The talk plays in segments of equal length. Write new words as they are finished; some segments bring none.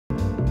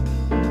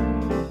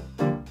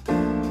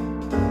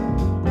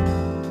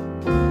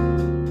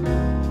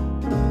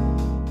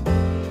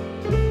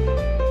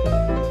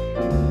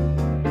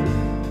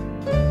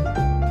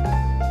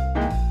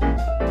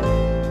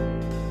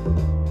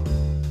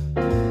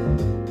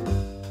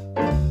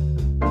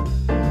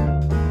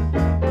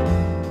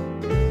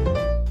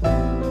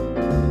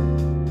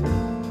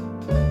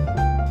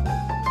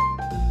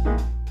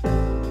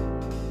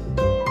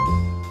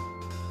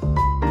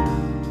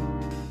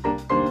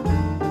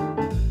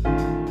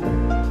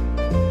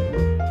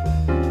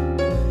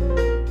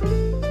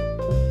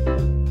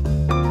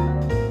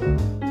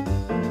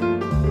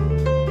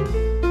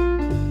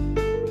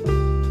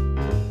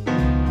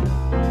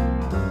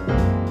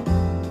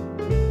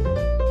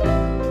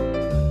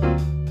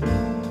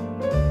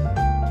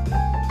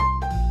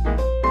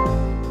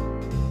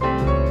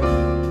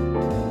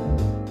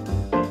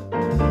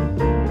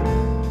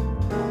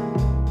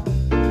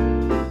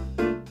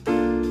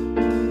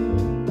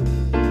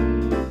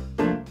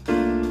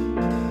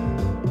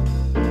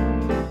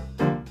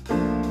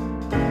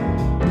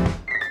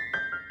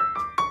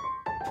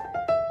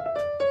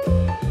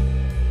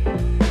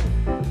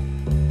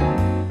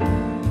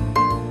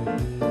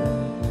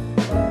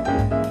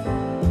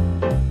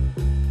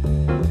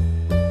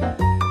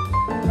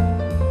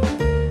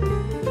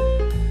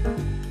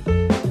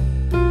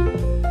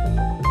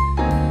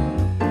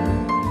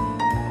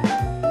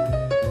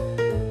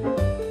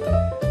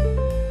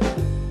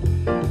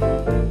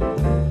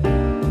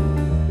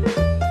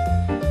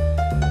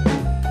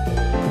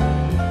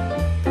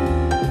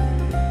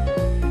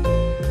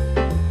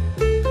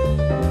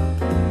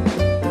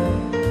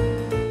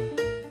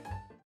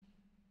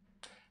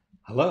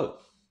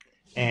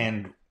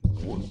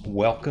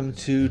Welcome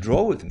to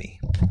Draw With Me.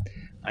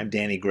 I'm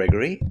Danny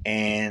Gregory,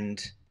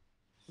 and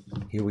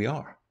here we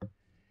are.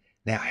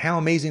 Now, how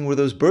amazing were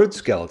those bird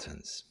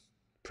skeletons?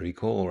 Pretty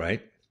cool,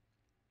 right?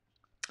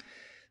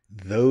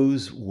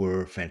 Those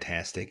were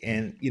fantastic.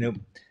 And,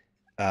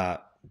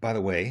 by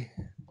the way,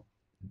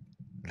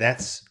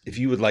 that's if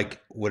you would like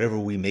whatever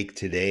we make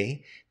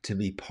today to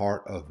be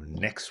part of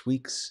next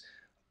week's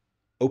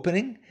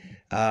opening,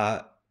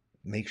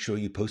 make sure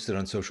you post it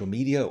on social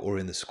media or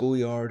in the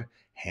schoolyard.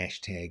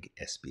 Hashtag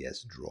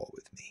SBS Draw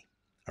With Me.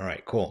 All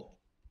right, cool.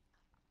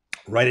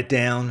 Write it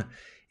down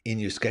in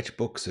your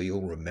sketchbook so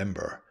you'll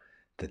remember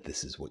that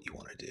this is what you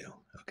want to do.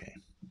 Okay.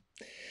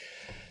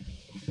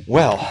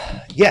 Well,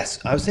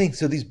 yes, I was saying,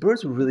 so these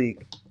birds were really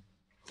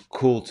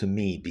cool to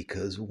me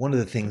because one of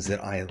the things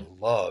that I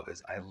love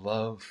is I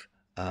love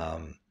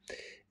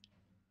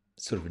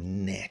sort of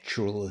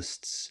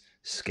naturalists'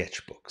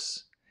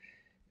 sketchbooks,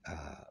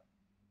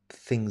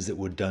 things that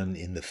were done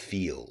in the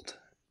field.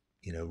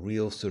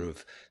 Real sort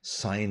of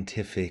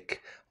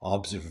scientific,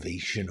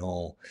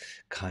 observational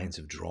kinds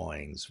of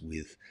drawings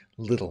with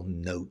little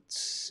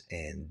notes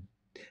and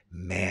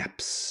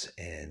maps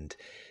and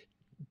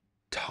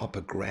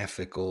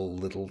topographical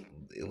little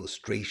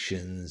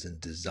illustrations and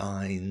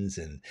designs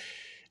and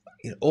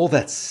all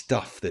that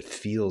stuff that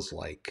feels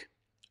like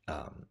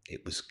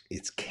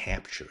it's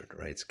captured,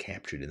 right? It's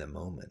captured in the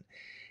moment.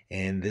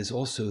 And there's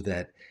also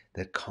that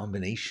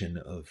combination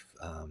of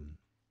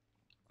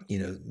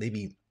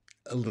maybe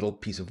a little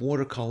piece of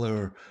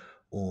watercolor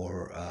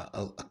or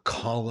a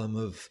column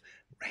of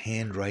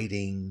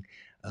handwriting,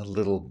 a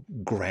little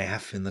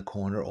graph in the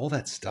corner, all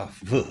that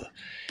stuff. Ugh,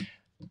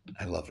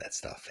 I love that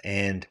stuff.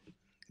 And,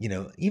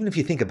 even if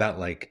you think about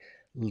like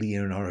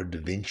Leonardo da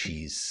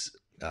Vinci's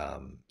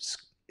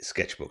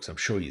sketchbooks, I'm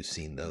sure you've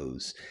seen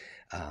those,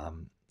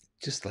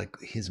 just like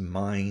his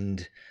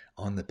mind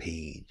on the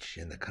page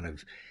and the kind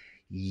of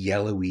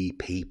yellowy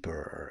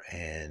paper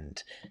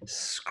and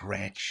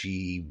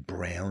scratchy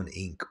brown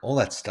ink, all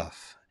that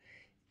stuff.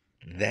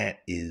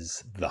 That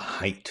is the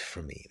height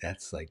for me.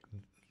 That's like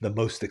the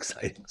most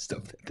exciting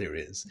stuff that there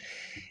is.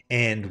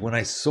 And when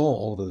I saw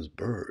all those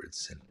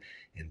birds and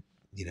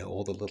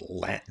all the little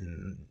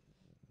Latin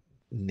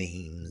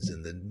names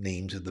and the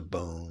names of the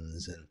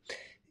bones and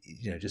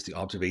just the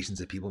observations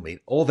that people made,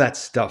 all that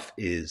stuff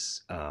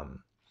is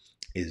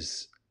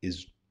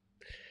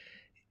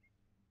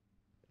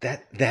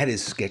that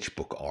is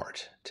sketchbook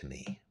art to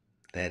me.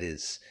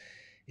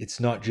 It's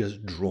not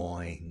just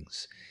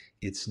drawings.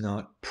 It's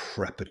not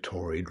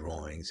preparatory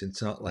drawings.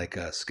 It's not like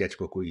a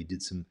sketchbook where you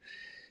did some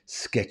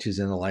sketches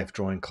in a life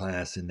drawing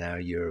class and now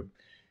you're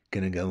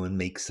going to go and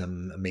make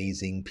some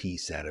amazing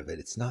piece out of it.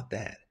 It's not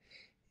that.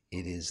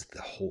 It is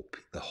the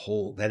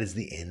whole, that is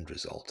the end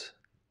result,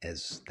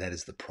 as that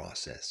is the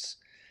process.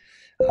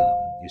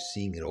 You're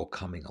seeing it all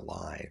coming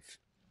alive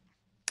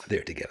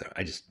there together.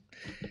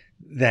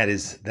 That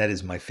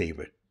is my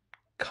favorite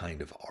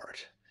kind of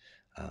art.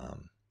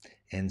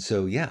 And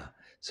so,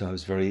 so I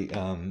was very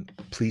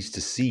pleased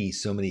to see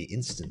so many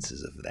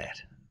instances of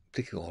that,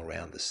 particularly all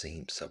around the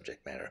same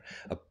subject matter,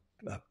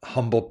 a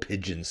humble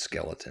pigeon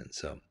skeleton.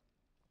 So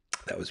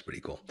that was pretty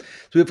cool.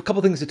 So we have a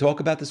couple things to talk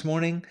about this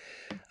morning,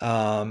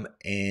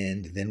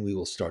 and then we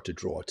will start to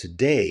draw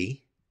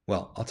today.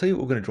 Well, I'll tell you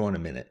what we're going to draw in a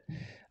minute,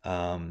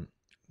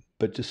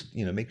 but just,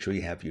 make sure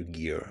you have your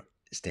gear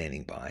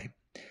standing by.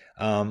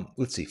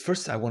 Let's see.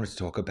 First, I wanted to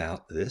talk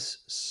about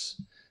this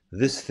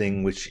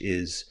thing, which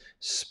is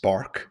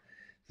Spark,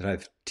 that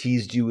I've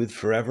teased you with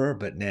forever,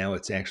 but now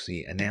it's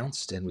actually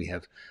announced, and we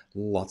have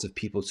lots of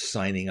people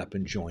signing up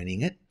and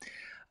joining it.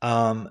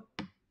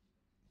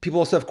 People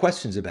also have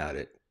questions about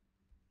it,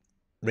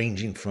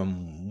 ranging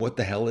from what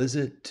the hell is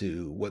it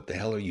to what the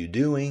hell are you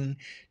doing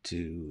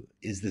to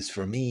is this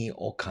for me?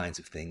 All kinds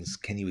of things.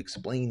 Can you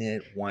explain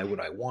it? Why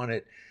would I want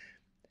it?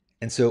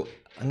 And so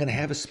I'm going to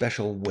have a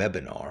special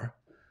webinar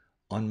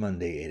on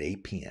Monday at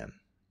 8 p.m.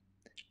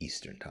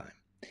 Eastern Time.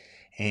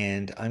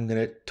 And I'm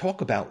going to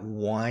talk about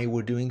why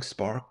we're doing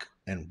Spark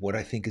and what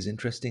I think is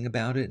interesting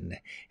about it.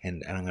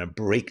 And I'm going to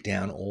break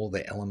down all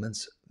the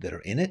elements that are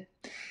in it.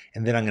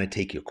 And then I'm going to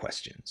take your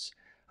questions.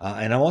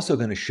 And I'm also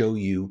going to show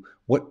you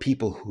what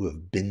people who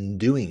have been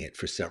doing it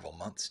for several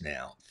months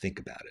now think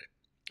about it.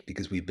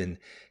 Because we've been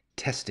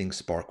testing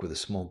Spark with a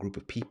small group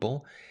of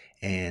people.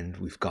 And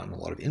we've gotten a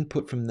lot of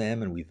input from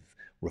them. And we've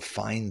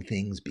refined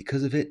things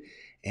because of it.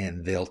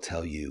 And they'll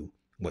tell you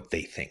what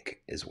they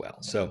think as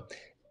well. So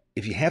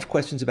if you have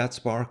questions about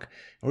Spark,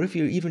 or if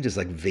you're even just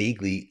like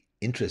vaguely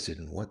interested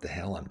in what the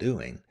hell I'm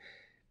doing,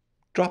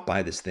 drop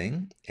by this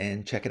thing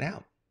and check it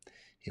out.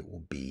 It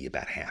will be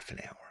about half an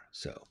hour,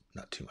 so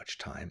not too much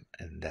time,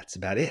 and that's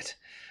about it.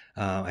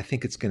 I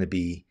think it's going to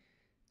be,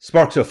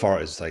 Spark so far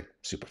is like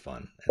super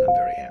fun, and I'm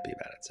very happy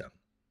about it. So,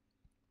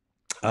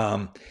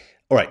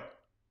 all right,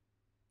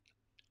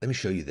 let me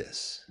show you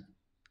this.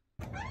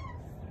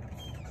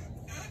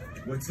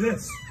 What's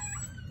this?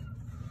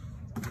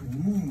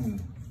 Ooh,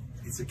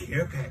 it's a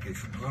care package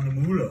from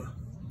Honolulu.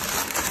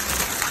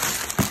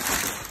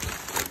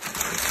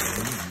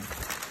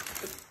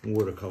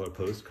 Watercolor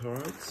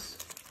postcards.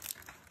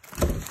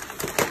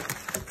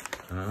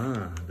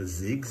 Ah, the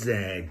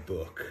zigzag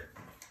book.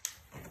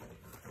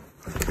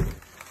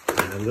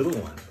 And a little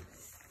one.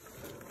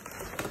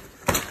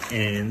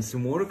 And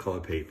some watercolor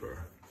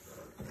paper.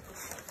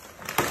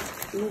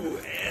 Ooh,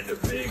 and a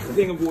big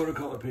thing of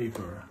watercolor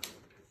paper.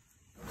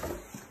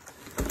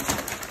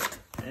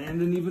 And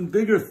an even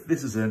bigger,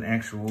 this is an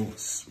actual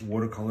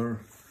watercolor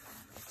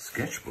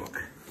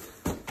sketchbook.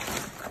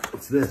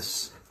 What's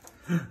this?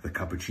 The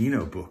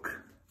Cappuccino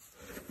book.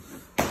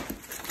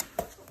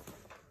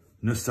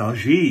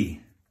 Nostalgie.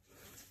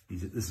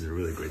 This is a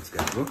really great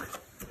sketchbook.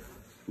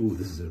 Ooh,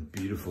 this is a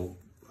beautiful,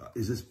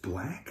 is this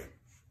black?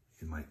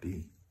 It might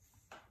be.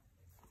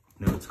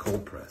 No, it's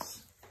cold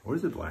press. Or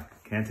is it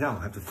black? Can't tell. I'll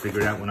have to figure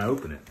it out when I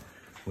open it.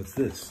 What's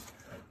this?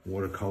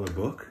 Watercolor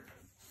book.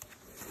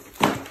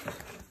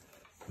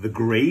 The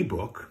Gray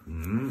book.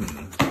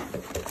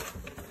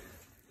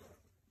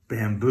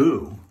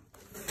 Bamboo.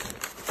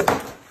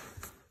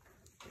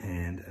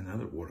 And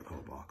another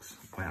watercolor box.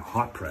 Wow,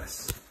 hot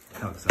press.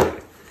 How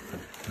exciting.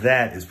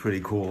 That is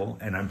pretty cool,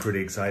 and I'm pretty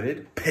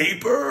excited.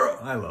 Paper!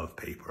 I love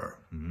paper.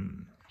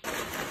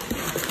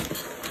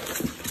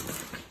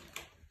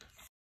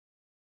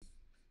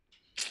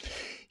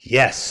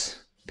 Yes,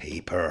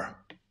 paper.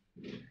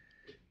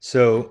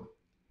 So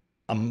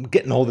I'm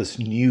getting all this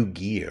new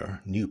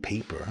gear, new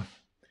paper,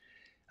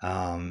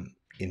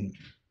 in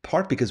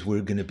part because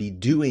we're going to be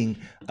doing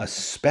a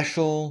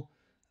special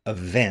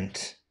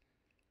event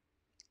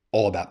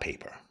all about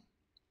paper.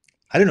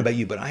 I don't know about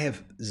you, but I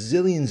have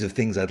zillions of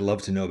things I'd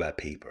love to know about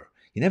paper.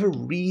 You never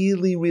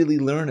really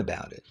learn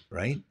about it,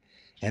 right?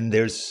 And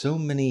there's so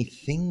many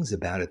things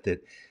about it that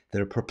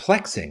are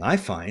perplexing. I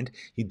find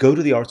you go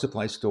to the art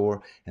supply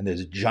store and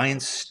there's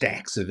giant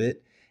stacks of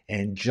it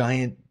and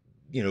giant,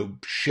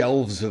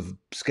 shelves of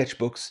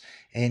sketchbooks,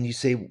 and you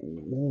say,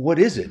 what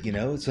is it?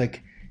 It's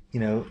like,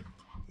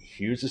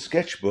 here's a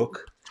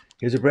sketchbook.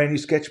 Here's a brand new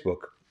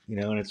sketchbook,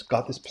 and it's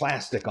got this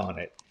plastic on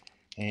it.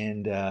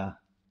 And,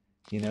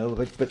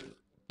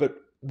 but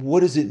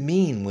what does it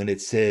mean when it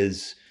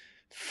says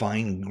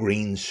fine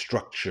grain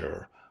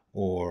structure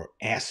or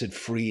acid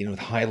free and with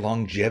high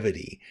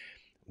longevity?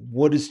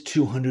 What does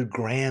 200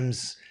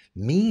 grams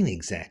mean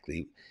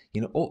exactly?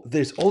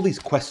 There's all these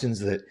questions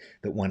that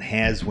one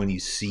has when you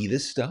see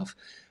this stuff,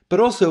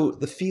 but also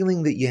the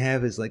feeling that you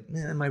have is like,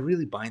 am I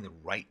really buying the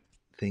right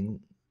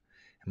thing?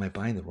 Am I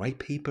buying the right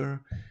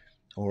paper?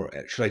 Or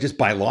should I just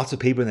buy lots of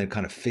paper and then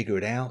kind of figure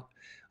it out?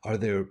 Are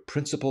there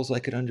principles I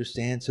could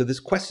understand? So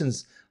there's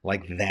questions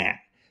like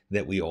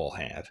that we all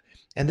have.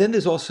 And then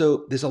there's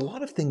a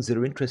lot of things that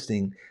are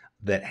interesting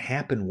that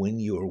happen when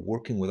you're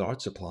working with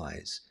art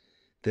supplies,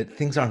 that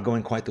things aren't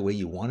going quite the way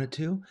you wanted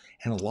to.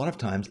 And a lot of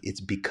times it's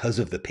because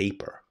of the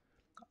paper.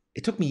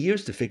 It took me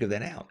years to figure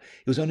that out.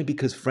 It was only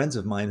because friends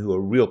of mine who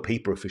are real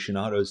paper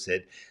aficionados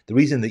said, the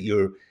reason that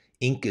your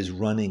ink is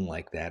running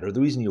like that, or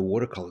the reason your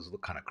watercolors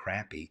look kind of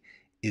crappy,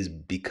 is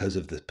because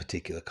of the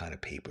particular kind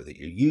of paper that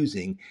you're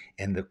using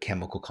and the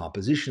chemical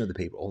composition of the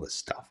paper, all this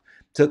stuff.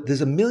 So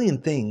there's a million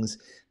things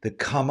that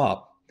come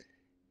up,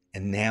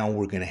 and now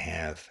we're going to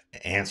have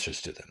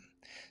answers to them.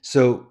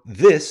 So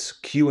this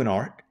Q and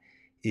Art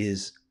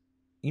is,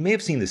 you may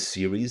have seen this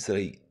series that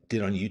I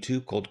did on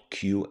YouTube called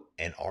Q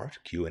and Art,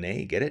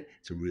 Q&A, get it?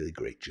 It's a really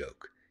great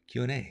joke.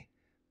 Q&A,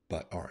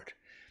 but art.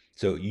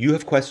 So you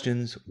have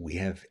questions, we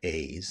have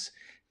A's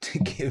to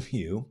give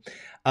you.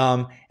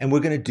 And we're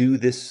going to do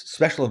this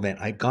special event.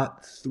 I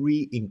got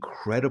 3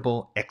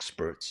 incredible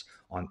experts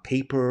on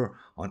paper,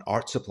 on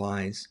art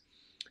supplies.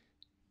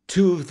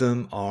 2 of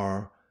them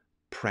are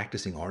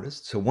practicing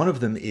artists. So one of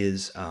them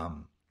is a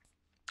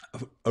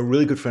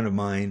really good friend of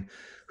mine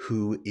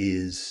who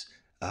is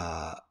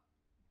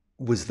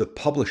was the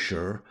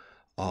publisher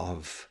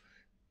of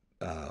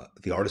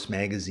the Artist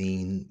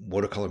Magazine,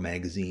 Watercolor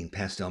Magazine,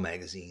 Pastel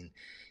Magazine.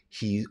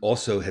 He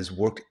also has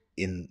worked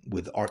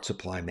with art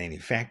supply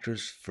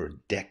manufacturers for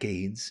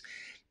decades.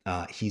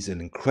 He's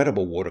an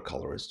incredible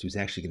watercolorist who's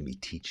actually going to be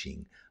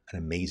teaching an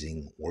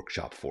amazing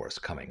workshop for us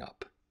coming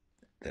up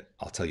that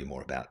I'll tell you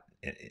more about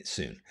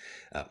soon,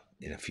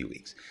 in a few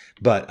weeks.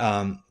 But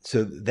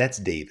so that's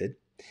David.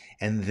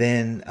 And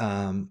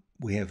then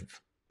we have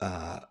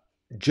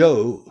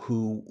Joe,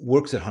 who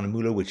works at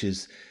Hanamura, which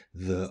is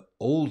the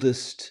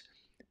oldest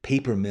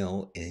paper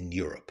mill in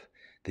Europe.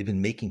 They've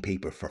been making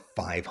paper for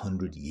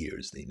 500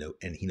 years.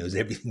 And he knows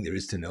everything there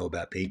is to know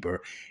about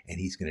paper, and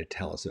he's going to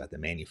tell us about the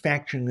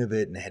manufacturing of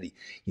it and how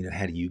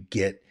do you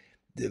get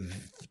the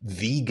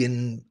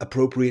vegan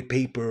appropriate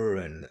paper,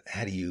 and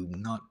how do you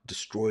not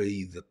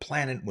destroy the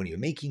planet when you're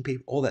making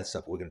paper, all that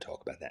stuff. We're going to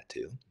talk about that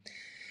too.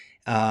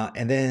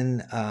 And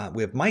then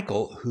we have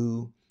Michael,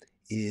 who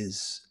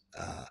is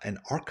an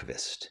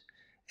archivist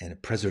and a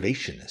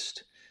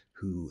preservationist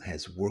who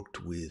has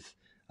worked with,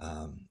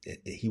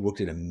 he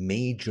worked at a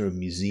major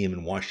museum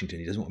in Washington.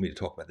 He doesn't want me to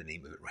talk about the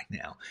name of it right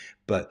now,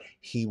 but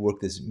he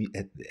worked as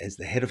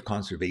the head of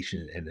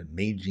conservation at a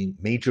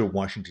major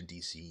Washington,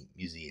 D.C.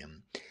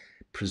 museum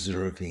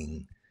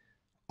preserving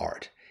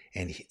art.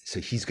 And so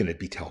he's going to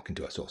be talking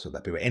to us also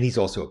about paper. And he's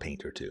also a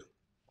painter too.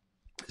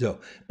 So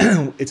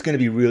it's going to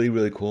be really,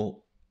 really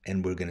cool.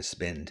 and we're going to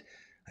spend,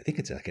 I think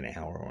it's like an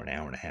hour or an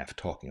hour and a half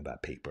talking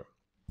about paper.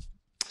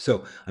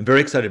 So I'm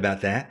very excited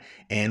about that.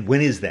 And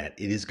when is that?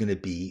 It is going to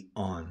be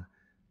on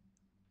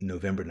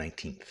November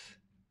 19th.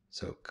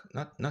 So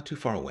not too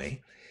far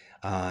away.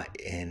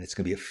 And it's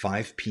going to be at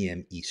 5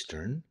 p.m.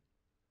 Eastern.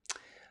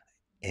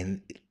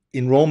 And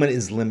enrollment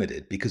is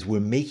limited because we're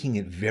making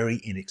it very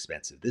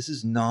inexpensive. This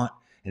is not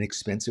an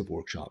expensive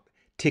workshop.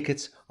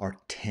 Tickets are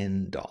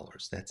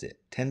 $10. That's it.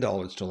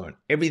 $10 to learn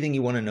everything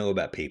you want to know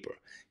about paper.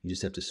 You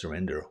just have to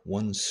surrender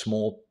one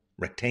small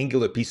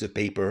rectangular piece of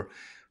paper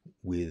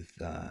with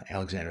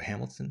Alexander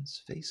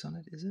Hamilton's face on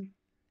it, is it?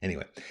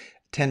 Anyway,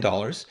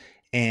 $10.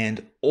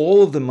 And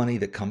all of the money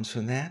that comes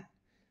from that,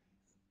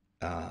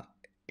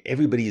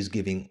 everybody is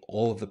giving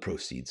all of the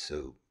proceeds.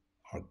 So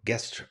our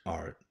guests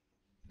are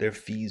their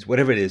fees,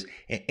 whatever it is,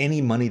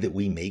 any money that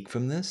we make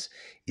from this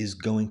is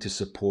going to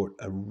support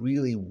a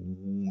really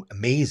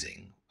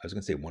amazing, I was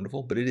going to say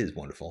wonderful, but it is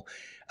wonderful,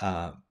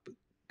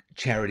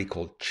 charity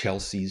called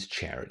Chelsea's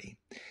Charity.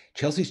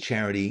 Chelsea's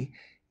Charity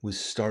was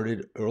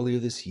started earlier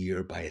this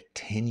year by a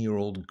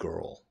 10-year-old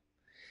girl.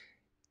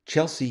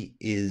 Chelsea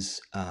is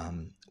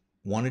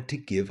wanted to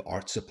give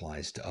art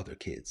supplies to other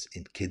kids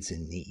in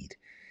need.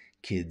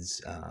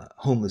 Kids,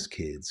 homeless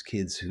kids,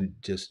 kids who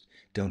just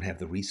don't have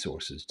the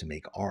resources to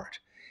make art.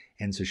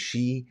 And so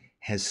she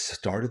has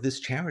started this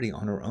charity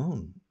on her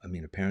own. I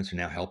mean, her parents are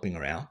now helping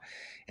her out,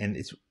 and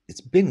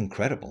it's been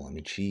incredible. I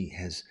mean, she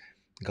has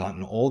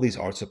gotten all these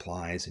art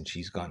supplies, and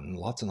she's gotten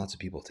lots and lots of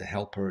people to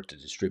help her to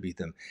distribute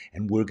them,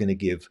 and we're going to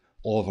give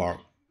all of our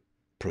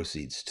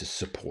proceeds to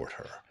support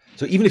her.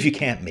 So even if you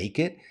can't make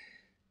it,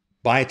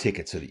 buy a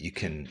ticket so that you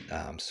can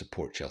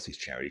support Chelsea's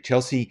Charity.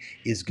 Chelsea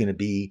is going to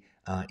be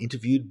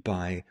interviewed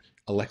by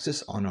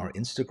Alexis on our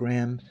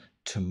Instagram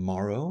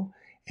tomorrow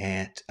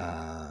at,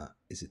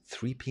 is it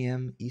 3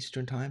 p.m.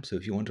 Eastern time? So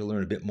if you want to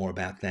learn a bit more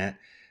about that,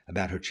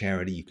 about her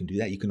charity, you can do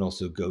that. You can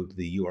also go to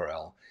the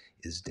URL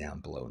is down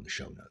below in the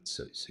show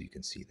notes, so you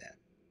can see that.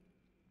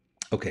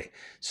 Okay,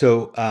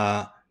 so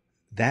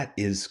that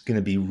is going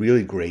to be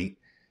really great.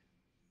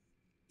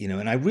 You know,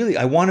 and I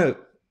want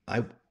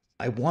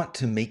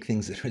to make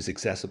things that are as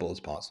accessible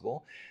as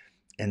possible.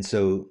 And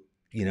so,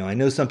 you know, I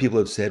know some people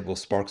have said, well,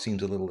 Spark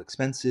seems a little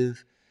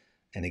expensive.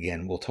 And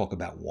again, we'll talk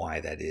about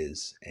why that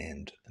is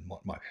and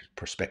what my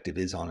perspective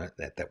is on it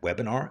at that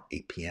webinar,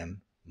 8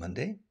 p.m.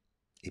 Monday,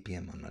 8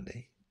 p.m. on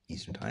Monday,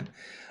 Eastern time.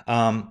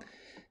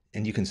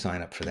 And you can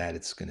sign up for that.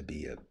 It's going to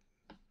be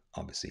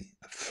obviously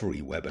a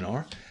free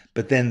webinar.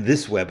 But then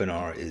this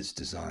webinar is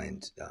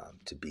designed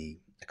to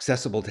be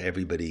accessible to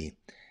everybody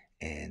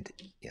and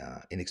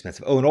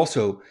inexpensive. Oh, and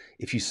also,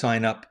 if you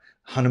sign up,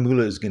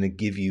 Hanamula is going to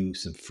give you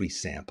some free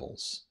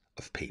samples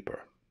of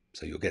paper.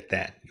 So you'll get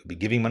that. You'll be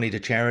giving money to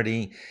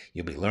charity.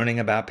 You'll be learning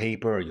about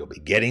paper. You'll be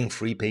getting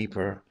free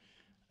paper.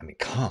 I mean,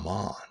 come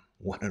on.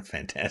 What a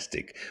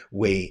fantastic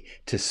way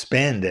to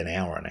spend an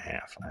hour and a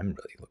half. I'm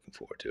really looking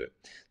forward to it.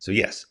 So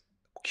yes,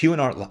 Q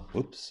and Art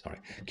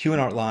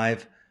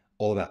Live,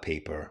 all about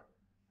paper,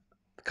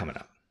 coming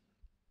up.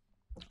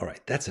 All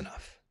right, that's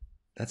enough.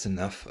 That's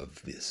enough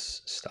of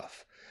this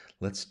stuff.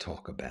 Let's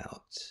talk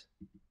about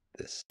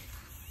this.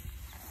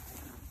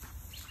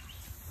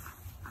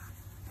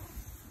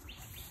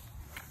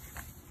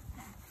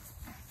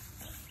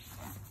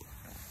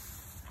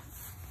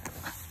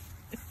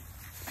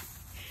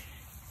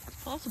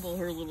 It's possible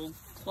her little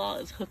claw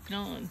is hooked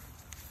on.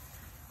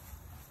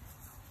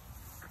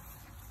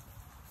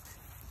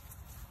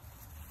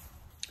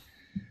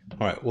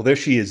 All right, well, there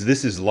she is.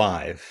 This is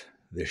live.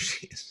 There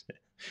she is.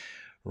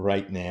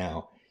 Right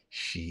now,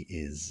 she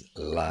is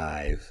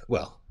live.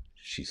 Well,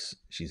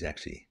 she's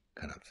actually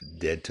kind of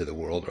dead to the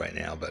world right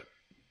now, but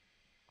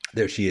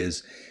there she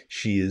is.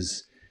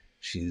 She's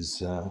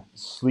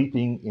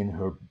sleeping in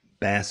her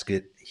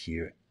basket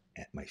here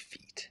at my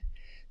feet.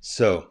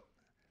 So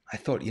I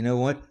thought, you know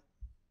what?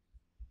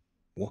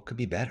 What could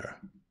be better?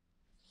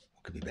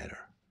 What could be better?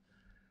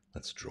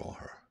 Let's draw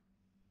her.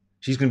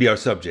 She's going to be our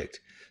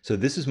subject. So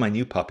this is my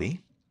new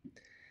puppy.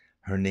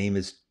 Her name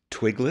is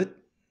Twiglet.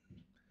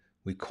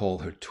 We call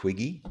her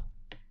Twiggy.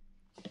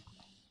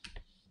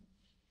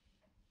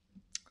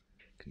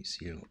 Can you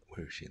see her?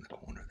 Where is she in the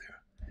corner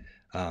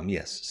there?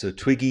 Yes, so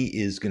Twiggy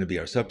is going to be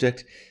our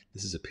subject.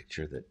 This is a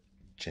picture that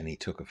Jenny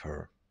took of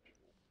her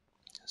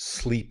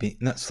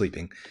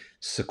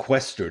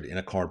sequestered in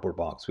a cardboard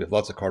box. We have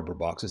lots of cardboard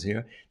boxes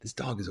here. This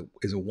dog is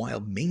a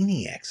wild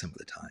maniac some of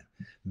the time.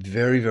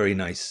 Very, very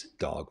nice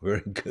dog,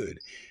 very good.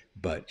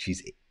 But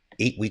she's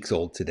 8 weeks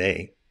old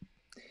today.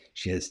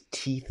 She has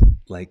teeth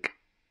like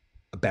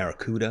a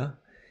barracuda,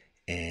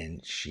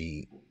 and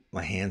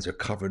my hands are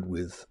covered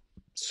with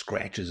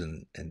scratches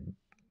and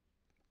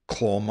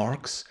claw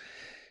marks.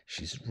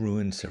 She's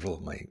ruined several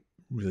of my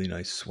really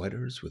nice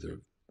sweaters with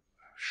her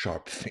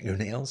sharp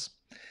fingernails,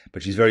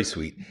 but she's very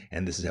sweet,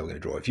 and this is how we're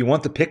going to draw. If you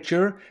want the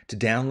picture to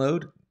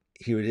download,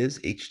 here it is,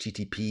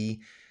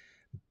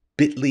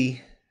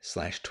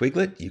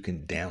 http://bit.ly/Twiglet. You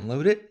can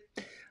download it,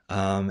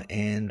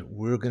 and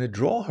we're going to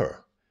draw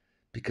her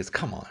because,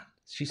 come on,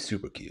 she's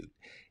super cute,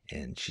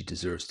 and she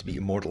deserves to be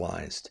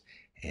immortalized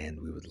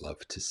and we would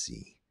love to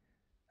see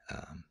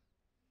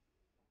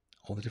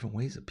all the different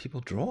ways that people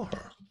draw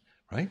her,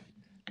 right?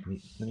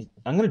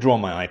 I'm going to draw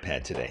on my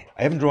iPad today.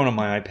 I haven't drawn on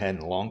my iPad in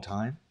a long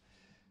time.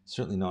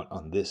 Certainly not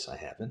on this, I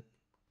haven't.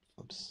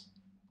 Oops.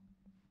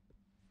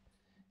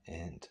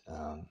 And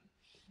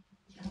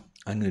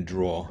I'm going to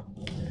draw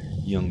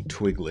young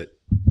Twiglet,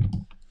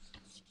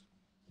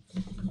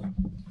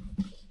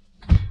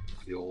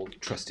 the old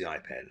trusty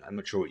iPad. I'm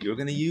not sure what you're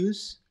going to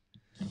use,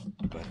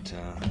 but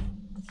turn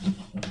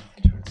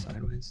it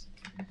sideways.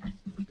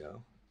 There we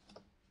go.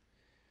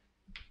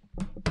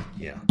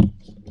 Yeah,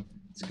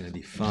 it's going to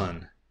be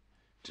fun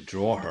to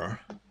draw her.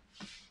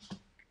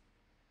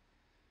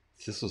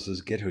 Thistle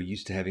says, get her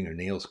used to having her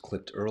nails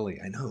clipped early.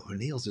 I know, her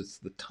nails are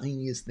the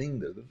tiniest thing,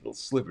 the little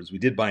slivers. We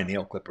did buy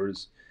nail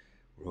clippers.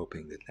 We're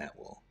hoping that that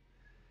will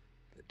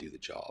do the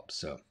job.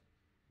 So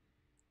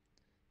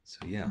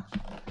yeah.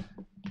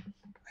 I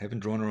haven't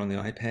drawn her on the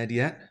iPad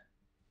yet,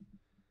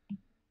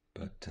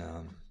 but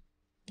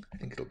I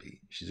think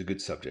she's a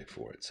good subject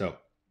for it. So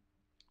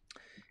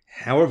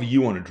however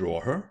you want to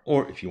draw her,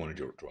 or if you want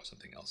to draw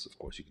something else, of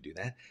course you can do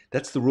that.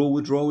 That's the rule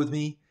with Draw With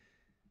Me.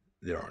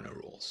 There are no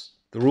rules.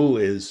 The rule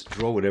is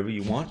draw whatever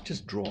you want,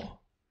 just draw.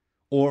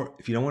 Or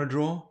if you don't want to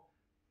draw,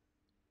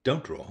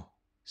 don't draw.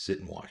 Sit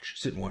and watch.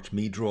 Sit and watch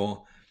me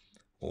draw,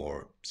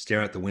 or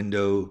stare out the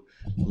window,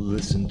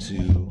 listen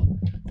to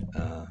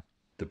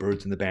the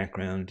birds in the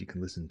background. You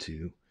can listen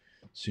to,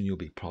 soon you'll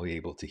be probably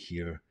able to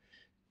hear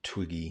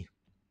Twiggy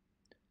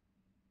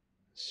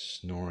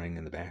snoring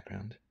in the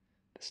background.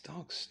 This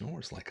dog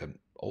snores like an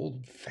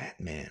old fat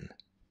man.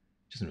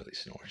 She doesn't really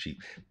snore. She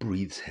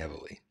breathes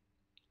heavily.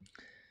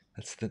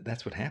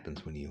 That's what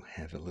happens when you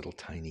have a little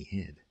tiny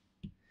head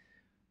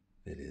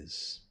that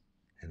is,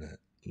 and a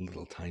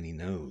little tiny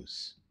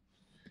nose.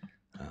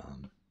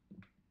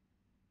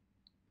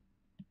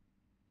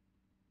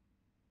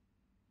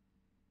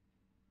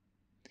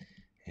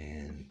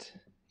 And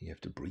you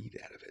have to breathe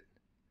out of it,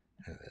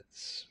 out of that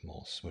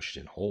small smushed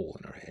in hole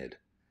in her head.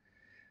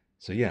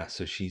 So yeah,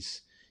 so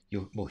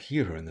we'll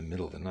hear her in the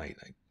middle of the night,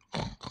 like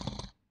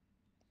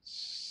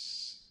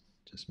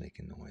just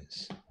making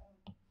noise.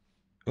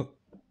 Oh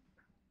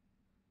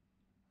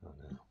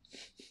no.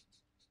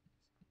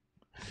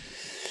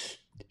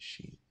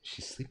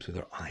 She sleeps with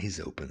her eyes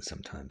open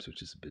sometimes,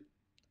 which is a bit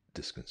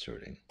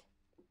disconcerting.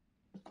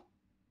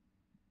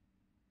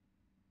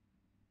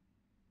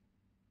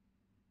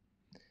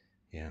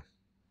 Yeah.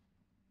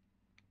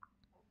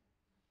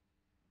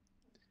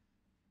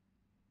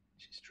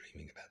 She's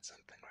dreaming about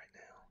something right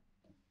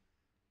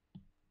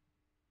now.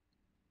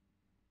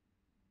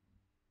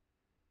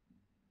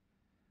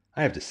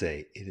 I have to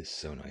say, it is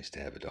so nice to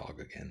have a dog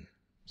again.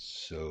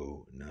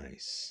 So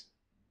nice.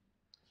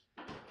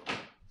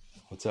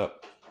 What's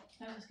up?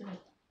 I was gonna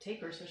take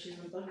her so she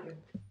wouldn't bug you.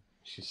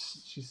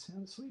 She's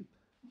sound asleep.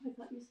 Oh, I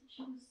thought you said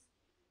she was.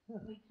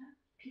 Yeah. Like that.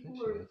 People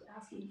were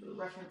asking for the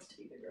reference to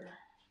be bigger.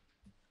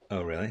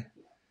 Oh, really?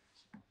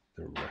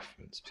 The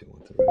reference. People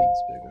want the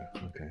reference bigger.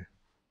 Okay.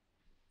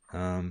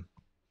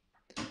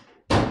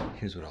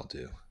 Here's what I'll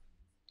do.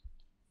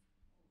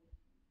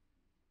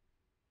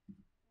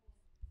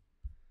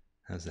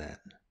 How's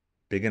that?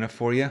 Big enough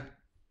for you?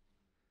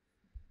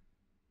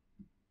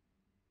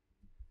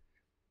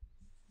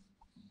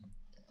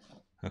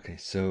 Okay,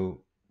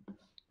 so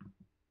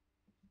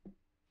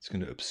it's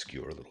going to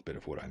obscure a little bit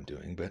of what I'm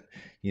doing, but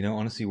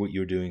honestly, what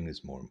you're doing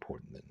is more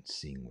important than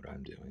seeing what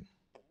I'm doing.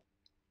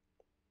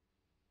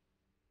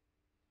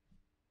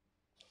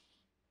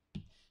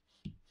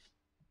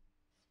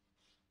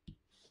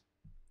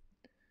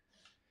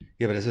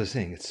 Yeah, but as I was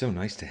saying, it's so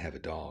nice to have a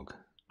dog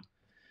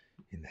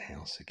in the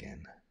house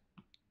again.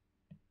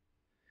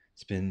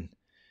 It's been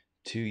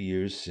 2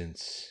 years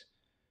since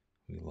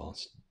we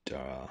lost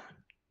our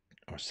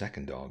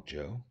second dog,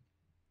 Joe,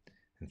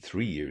 and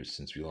 3 years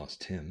since we lost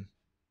Tim.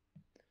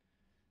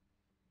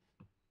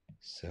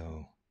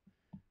 So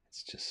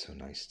it's just so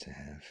nice to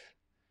have.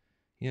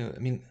 I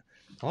mean,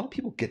 a lot of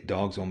people get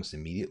dogs almost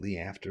immediately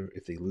after.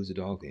 If they lose a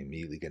dog, they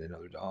immediately get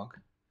another dog.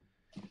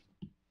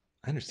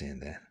 I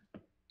understand that.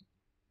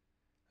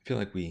 I feel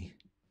like we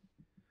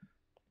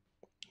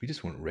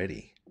just weren't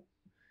ready.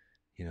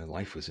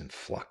 Life was in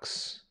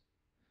flux.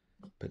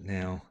 But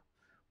now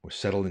we're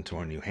settled into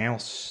our new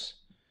house.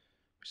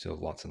 We still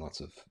have lots and lots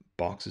of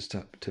boxes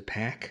to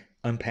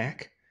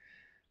unpack.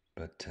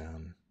 But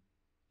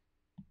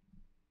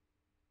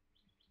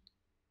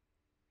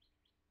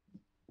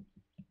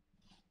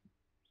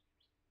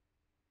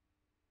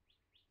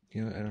I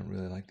don't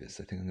really like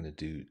this. I think I'm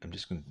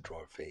just going to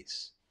draw her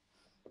face.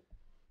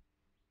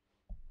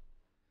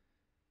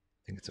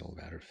 I think it's all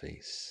about her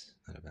face,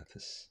 not about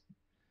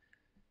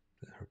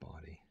her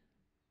body.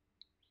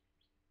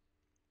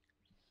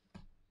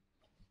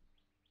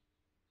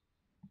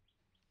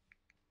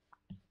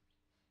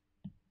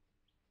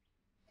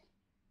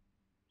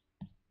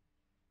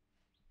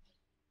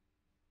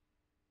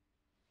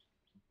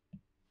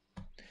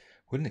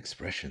 What an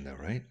expression, though,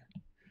 right?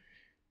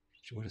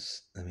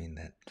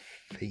 That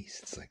face,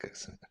 it's like a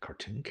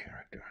cartoon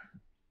character.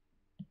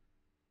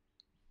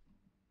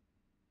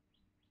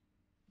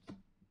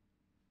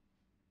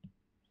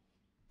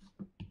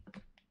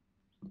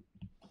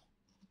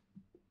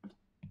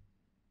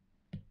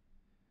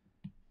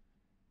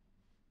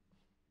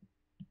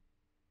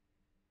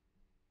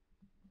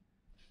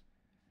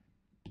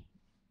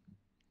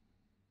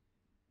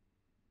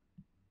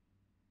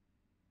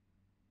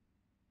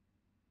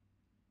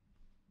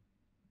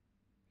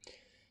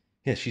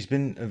 Yeah, she's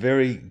been a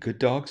very good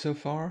dog so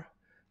far.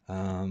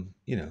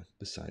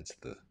 Besides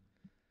the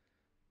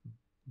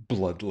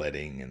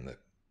bloodletting and the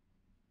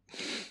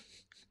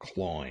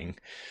clawing.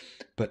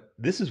 But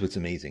this is what's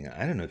amazing.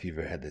 I don't know if you've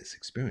ever had this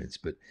experience,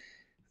 but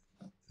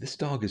this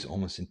dog is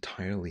almost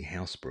entirely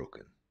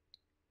housebroken.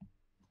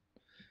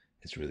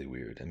 It's really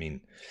weird. I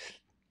mean,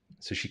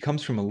 so she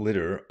comes from a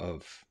litter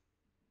of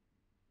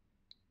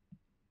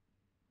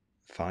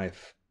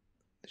five.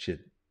 She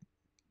had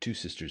two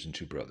sisters and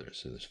two brothers,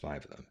 so there's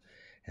five of them.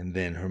 And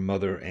then her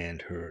mother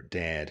and her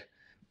dad,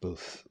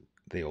 both,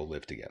 they all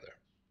live together.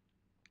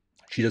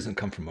 She doesn't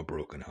come from a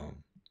broken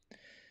home,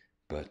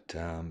 but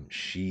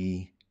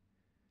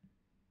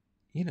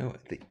you know,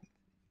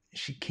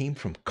 she came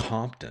from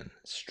Compton,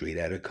 straight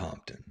out of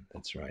Compton.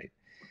 That's right.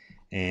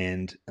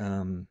 And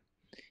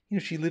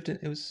she lived in,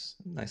 it was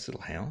a nice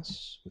little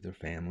house with her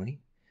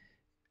family.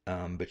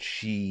 But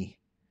she,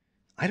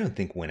 I don't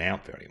think, went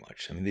out very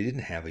much. I mean, they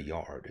didn't have a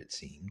yard, it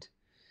seemed.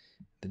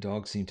 The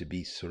dog seemed to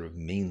be sort of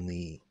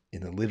mainly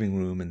in the living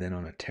room and then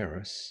on a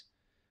terrace,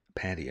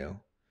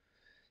 patio.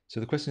 So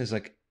the question is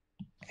like,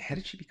 how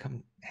did she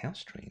become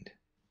house trained,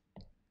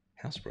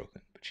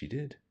 housebroken? But she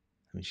did.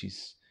 I mean,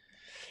 it's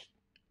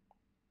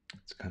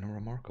kind of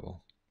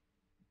remarkable.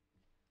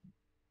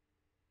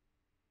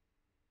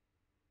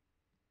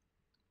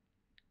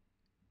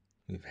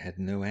 We've had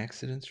no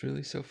accidents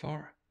really so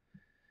far.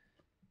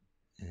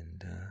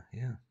 And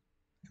yeah,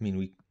 I mean,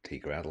 we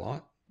take her out a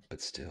lot,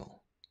 but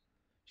still,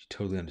 she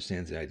totally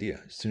understands the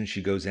idea. As soon as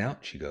she goes out,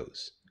 she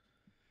goes.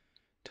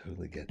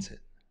 Totally gets it.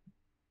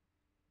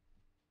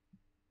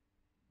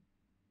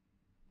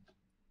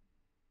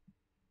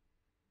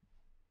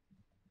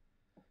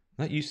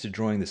 I'm not used to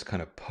drawing this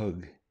kind of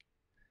pug,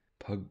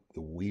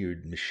 the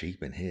weird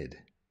misshapen head.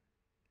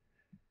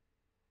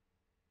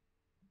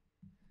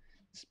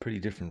 It's pretty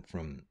different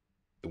from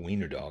the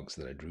wiener dogs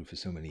that I drew for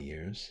so many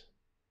years.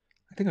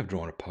 I think I've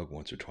drawn a pug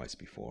once or twice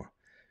before,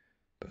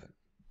 but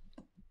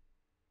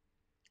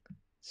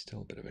it's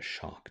still a bit of a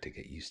shock to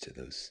get used to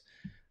those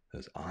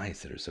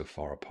eyes that are so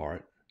far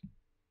apart.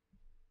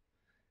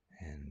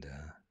 And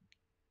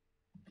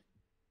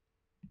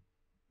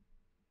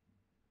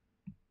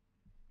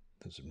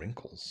those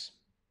wrinkles.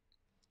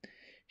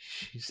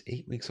 She's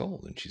 8 weeks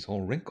old and she's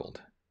all wrinkled.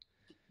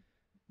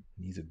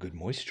 Needs a good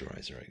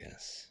moisturizer, I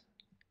guess.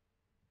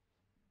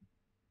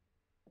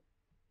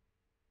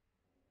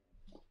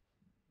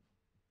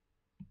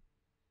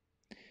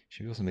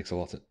 She also makes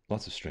lots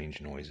of strange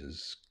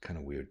noises, kind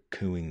of weird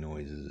cooing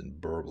noises and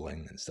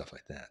burbling and stuff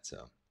like that.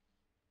 So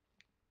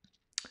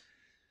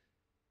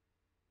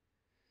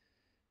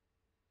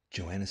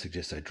Joanna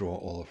suggests I draw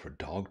all of her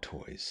dog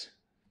toys.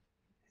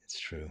 It's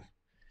true.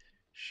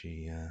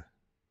 I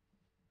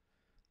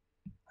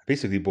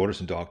basically bought her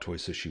some dog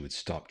toys so she would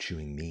stop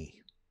chewing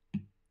me.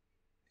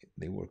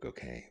 They work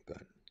okay, but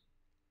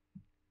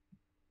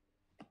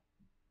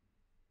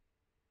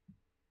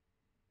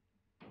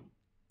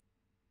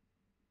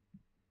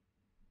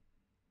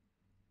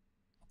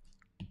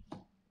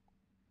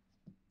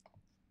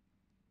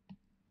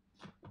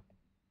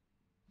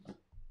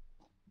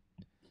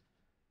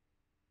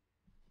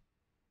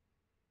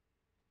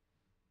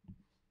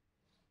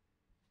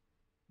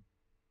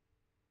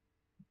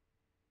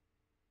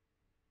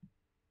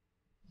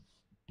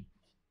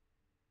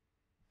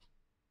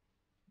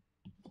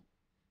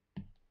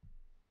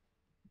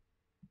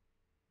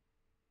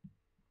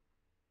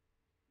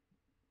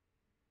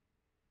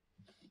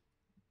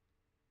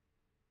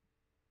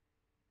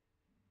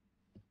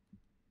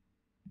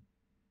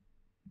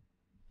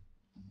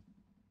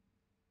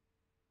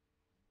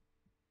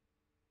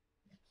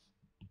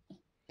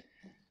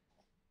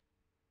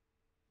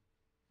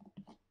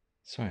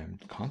sorry, I'm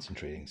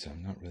concentrating, so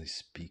I'm not really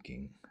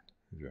speaking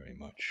very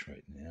much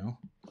right now.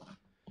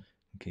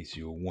 In case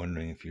you were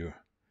wondering if your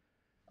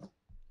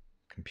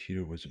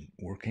computer wasn't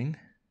working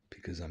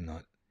because I'm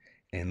not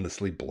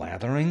endlessly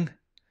blathering.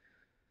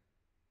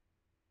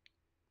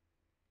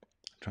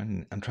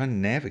 I'm trying to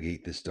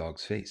navigate this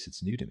dog's face.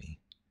 It's new to me.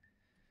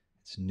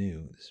 It's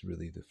new. This is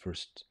really the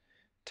first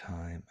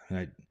time. I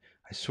mean,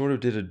 I sort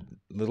of did a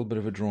little bit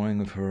of a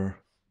drawing of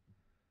her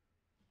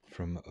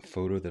from a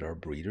photo that our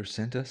breeder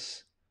sent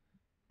us,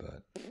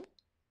 but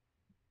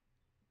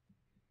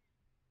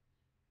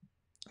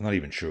I'm not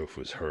even sure if it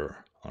was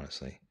her,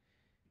 honestly.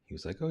 He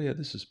was like, "Oh yeah,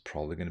 this is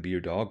probably going to be your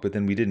dog," but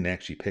then we didn't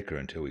actually pick her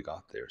until we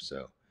got there,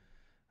 so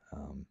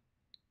um,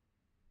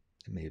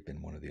 it may have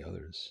been one of the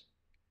others.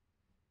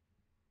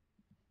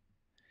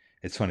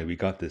 It's funny, we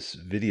got this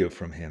video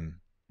from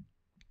him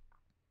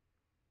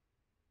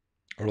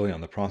early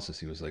on the process.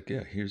 He was like,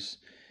 "Yeah, here's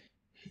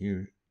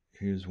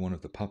one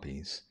of the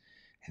puppies,"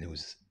 and it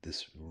was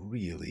this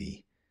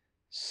really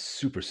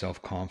super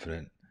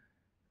self-confident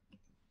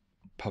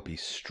puppy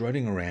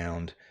strutting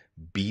around,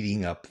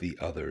 beating up the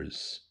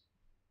others.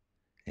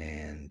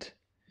 And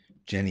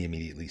Jenny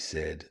immediately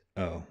said,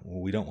 "Oh,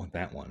 well, we don't want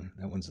that one.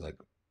 That one's like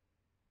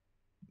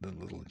the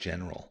little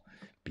general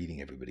beating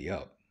everybody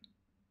up."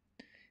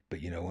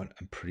 But you know what?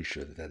 I'm pretty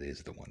sure that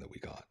is the one that we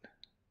got.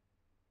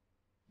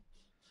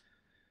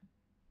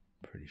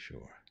 Pretty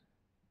sure.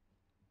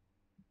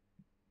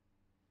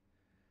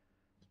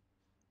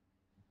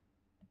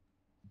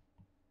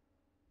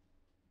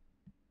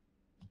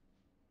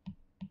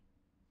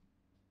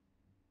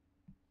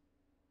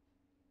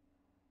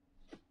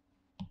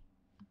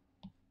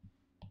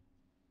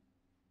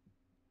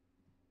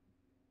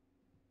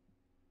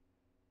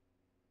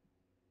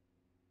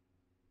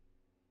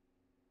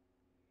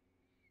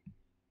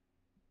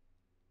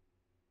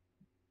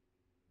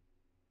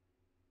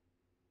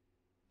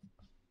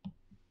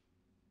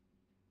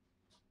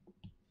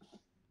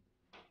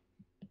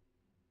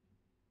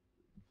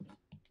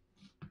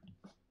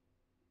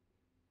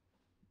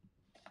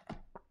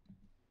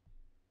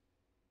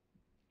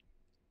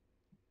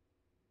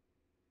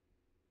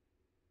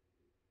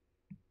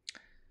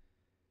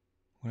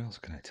 What else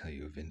can I tell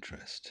you of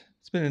interest?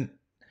 It's been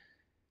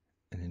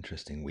an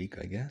interesting week,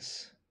 I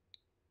guess. I'm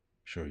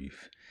sure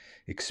you've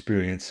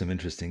experienced some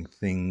interesting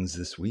things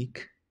this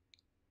week.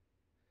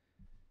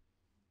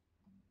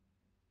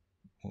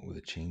 What were the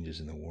changes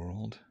in the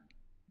world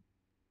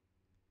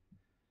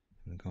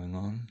going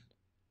on?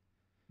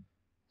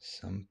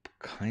 Some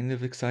kind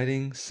of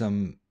exciting,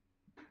 some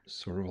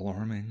sort of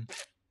alarming.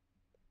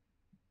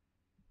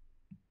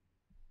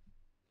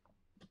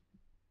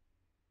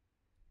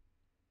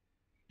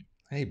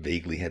 I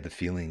vaguely had the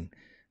feeling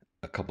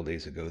a couple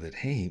days ago that,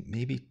 hey,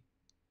 maybe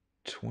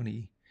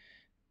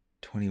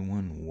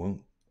 2021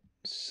 won't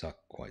suck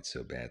quite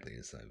so badly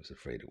as I was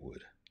afraid it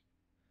would.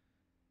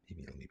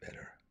 Maybe it'll be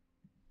better.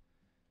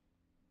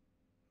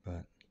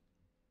 But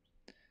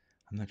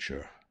I'm not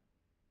sure.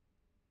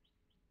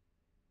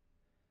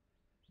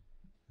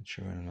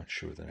 I'm not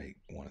sure that I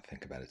want to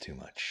think about it too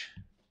much.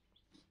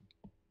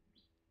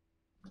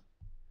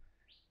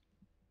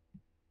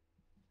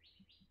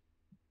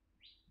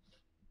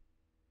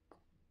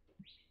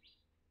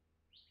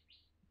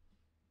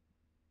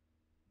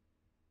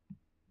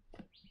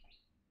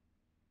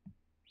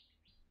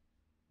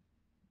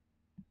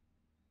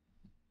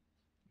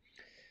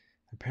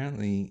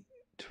 Apparently,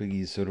 Twiggy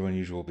is sort of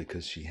unusual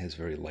because she has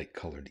very light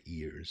colored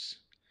ears,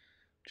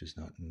 which is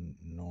not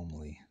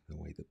normally the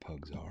way that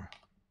pugs are.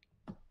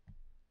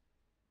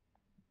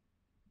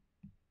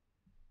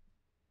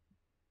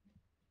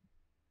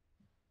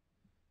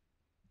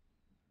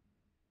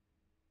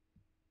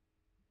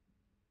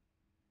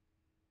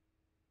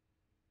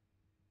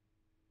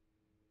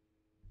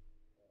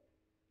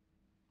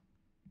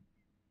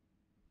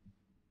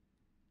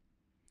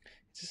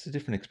 It's just a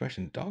different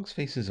expression. Dogs'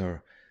 faces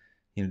are,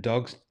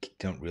 dogs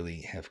don't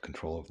really have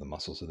control of the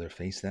muscles of their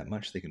face that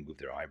much. They can move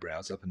their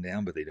eyebrows up and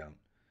down, but they don't,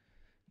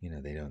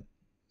 they don't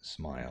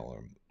smile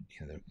or,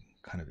 they're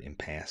kind of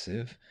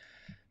impassive.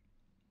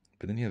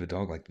 But then you have a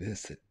dog like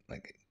this that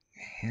like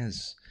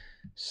has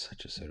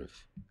such a sort of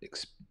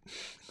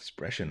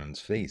expression on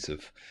its face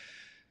of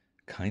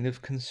kind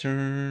of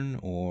concern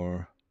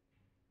or,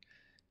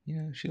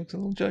 she looks a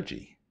little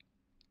judgy.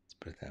 Let's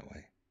put it that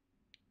way.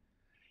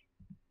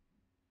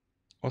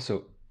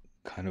 Also,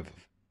 kind of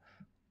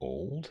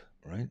old,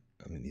 right?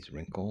 I mean, these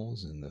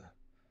wrinkles and the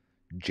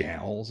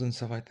jowls and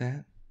stuff like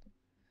that.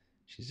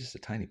 She's just a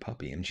tiny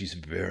puppy, and she's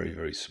very,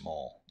 very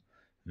small.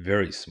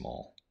 Very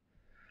small.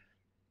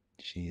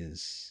 She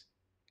is,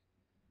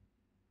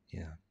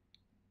 yeah.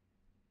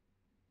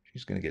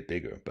 She's going to get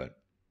bigger,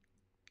 but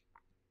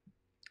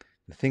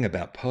the thing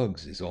about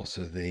pugs is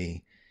also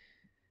they're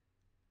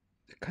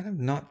kind of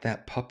not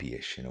that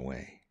puppyish in a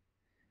way.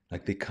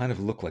 Like they kind of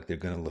look like they're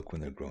going to look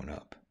when they're grown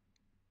up,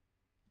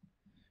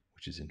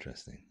 which is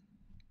interesting.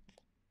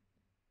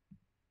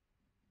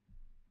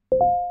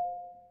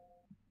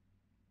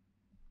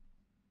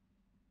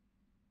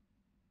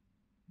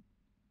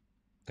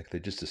 Like they're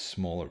just a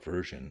smaller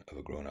version of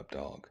a grown-up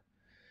dog.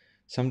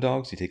 Some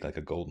dogs, you take like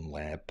a golden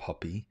lab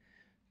puppy,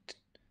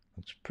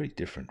 looks pretty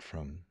different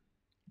from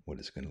what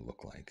it's going to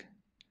look like.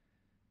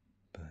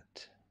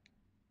 But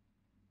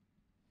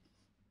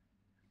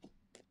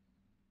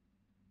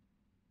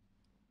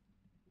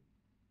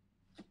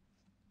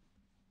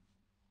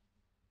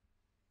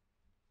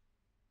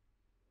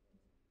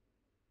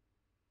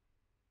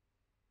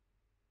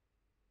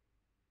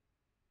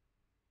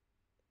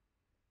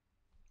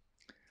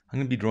I'm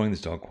going to be drawing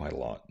this dog quite a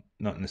lot.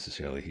 Not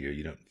necessarily here.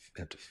 You don't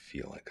have to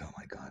feel like, oh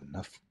my God,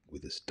 enough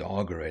with this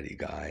dog already,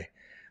 guy.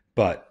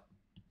 But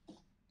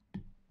I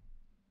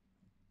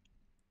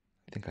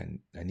think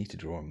I need to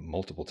draw him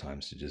multiple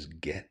times to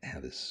just get how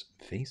this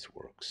face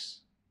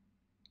works.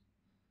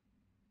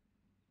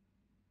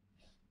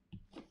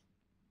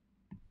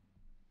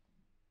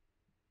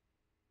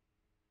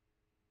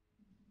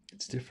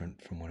 It's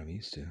different from what I'm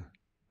used to,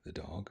 the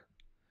dog.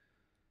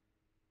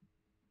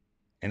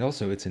 And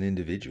also, it's an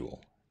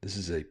individual. This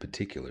is a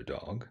particular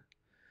dog.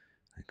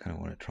 I kind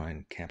of want to try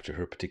and capture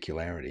her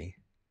particularity.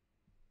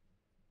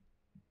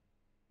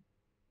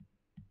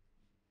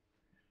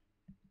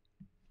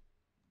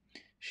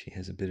 She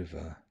has a bit of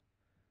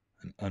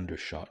an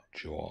undershot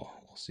jaw.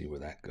 We'll see where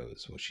that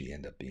goes. Will she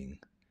end up being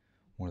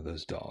one of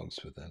those dogs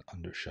with an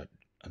undershot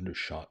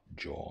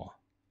jaw?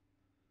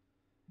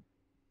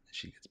 As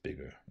she gets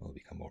bigger, it'll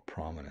become more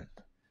prominent.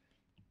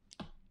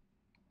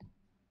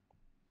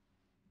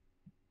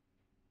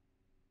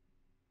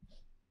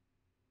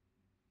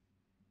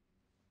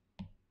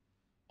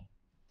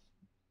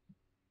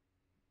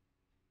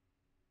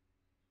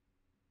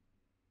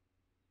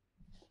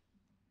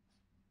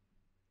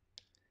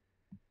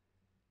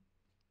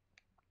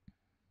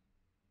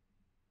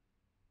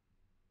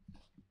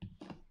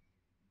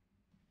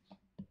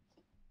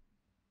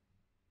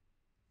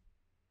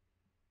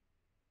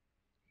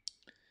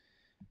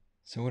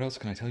 So what else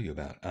can I tell you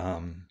about?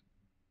 I'm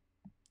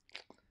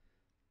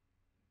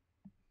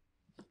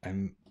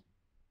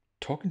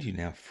talking to you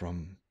now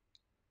from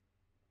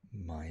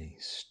my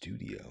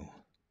studio,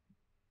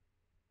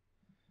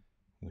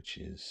 which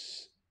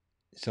is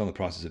still in the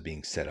process of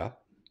being set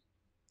up,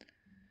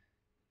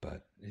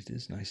 but it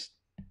is nice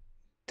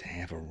to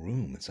have a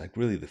room. It's like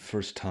really the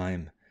first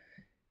time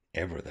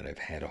ever that I've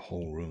had a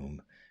whole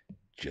room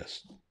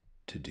just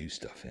to do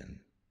stuff in.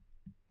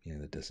 You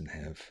know, that doesn't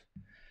have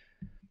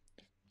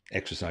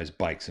exercise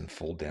bikes and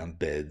fold down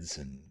beds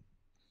and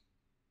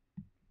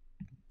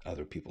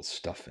other people's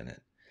stuff in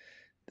it.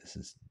 This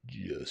is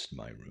just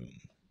my room.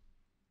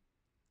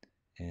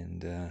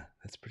 And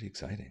that's pretty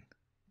exciting.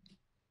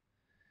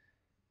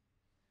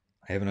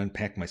 I haven't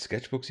unpacked my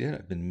sketchbooks yet.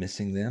 I've been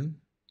missing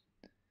them.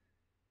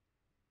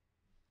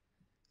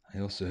 I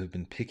also have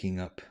been picking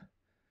up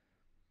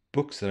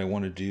books that I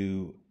want to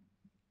do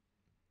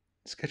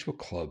sketchbook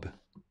club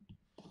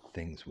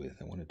things with.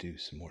 I want to do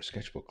some more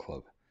sketchbook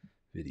club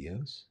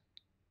videos.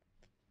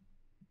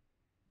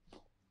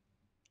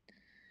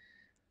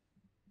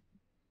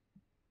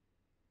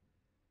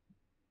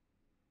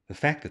 The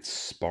fact that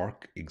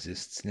Spark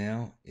exists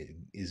now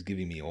is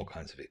giving me all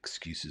kinds of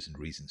excuses and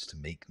reasons to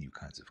make new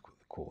kinds of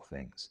cool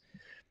things.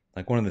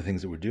 Like one of the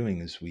things that we're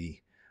doing is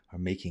we are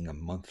making a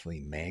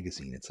monthly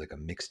magazine. It's like a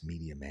mixed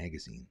media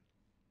magazine.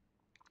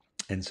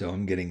 And so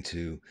I'm getting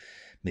to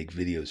make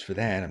videos for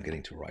that. I'm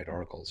getting to write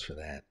articles for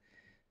that,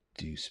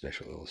 do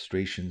special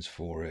illustrations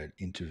for it,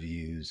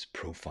 interviews,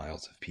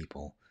 profiles of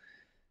people.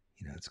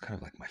 You know, it's kind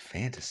of like my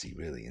fantasy,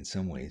 really, in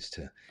some ways,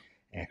 to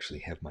actually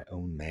have my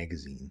own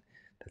magazine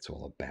that's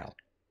all about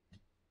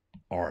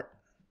art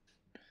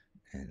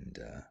and,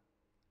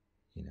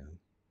 you know,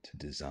 to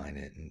design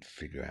it and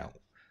figure out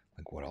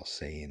like what I'll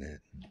say in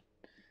it.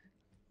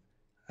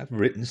 I've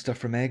written stuff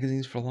for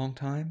magazines for a long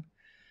time,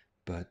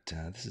 but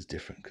this is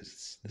different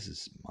because this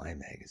is my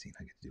magazine.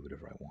 I get to do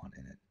whatever I want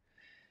in it.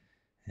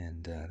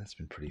 And that's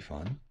been pretty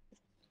fun.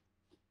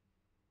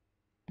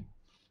 I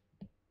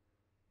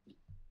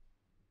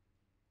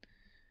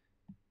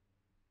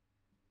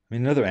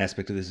mean, another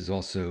aspect of this is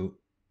also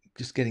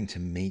just getting to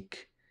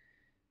make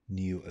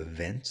new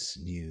events,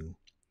 new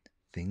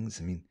things.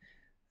 I mean,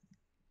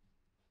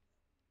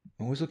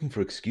 I'm always looking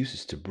for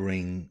excuses to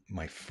bring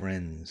my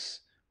friends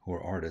who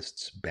are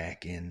artists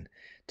back in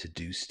to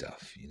do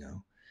stuff, you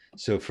know?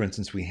 So, for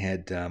instance, we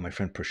had my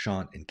friend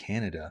Prashant in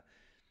Canada.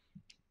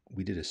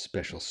 We did a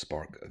special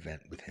Spark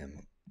event with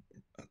him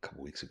a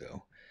couple weeks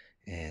ago.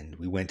 And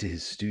we went to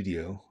his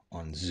studio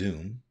on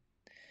Zoom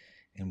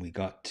and we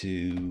got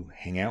to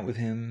hang out with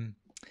him.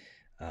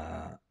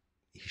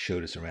 He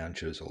showed us around,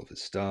 showed us all of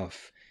his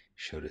stuff,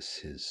 showed us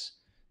his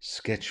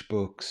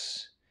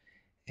sketchbooks,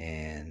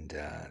 and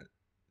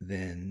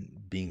then,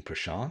 being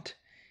Prashant,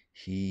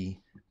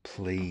 he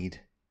played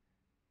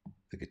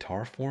the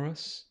guitar for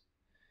us,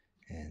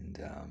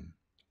 and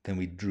then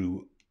we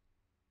drew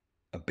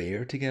a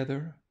bear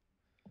together.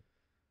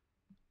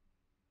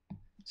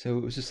 So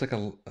it was just like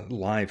a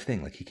live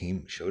thing. Like he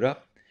came, showed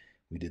up,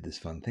 we did this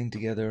fun thing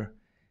together,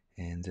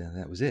 and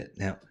that was it.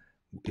 Now,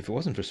 if it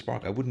wasn't for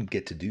Spark, I wouldn't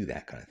get to do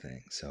that kind of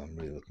thing. So I'm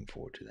really looking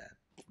forward to that,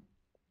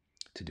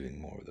 to doing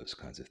more of those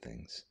kinds of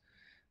things.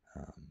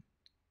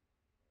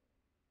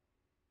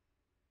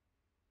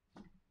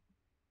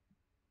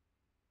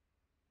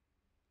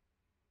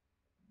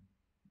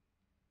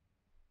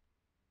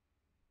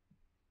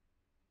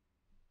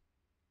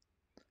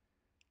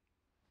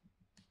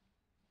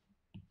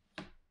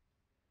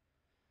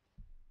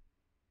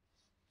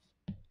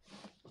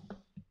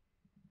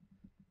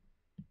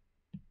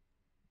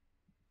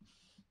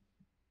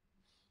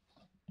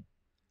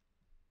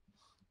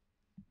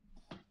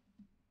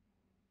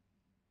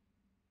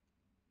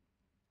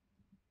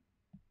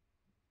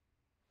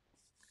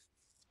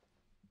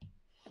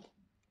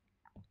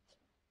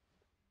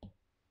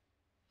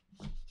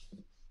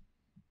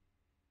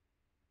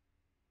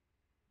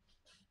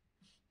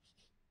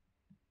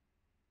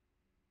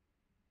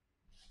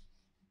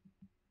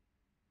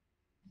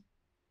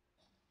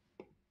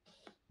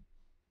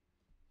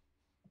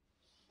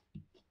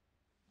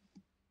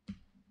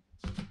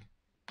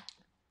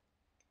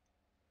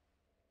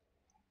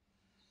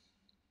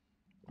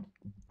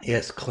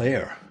 Yes,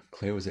 Claire.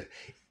 Claire was it.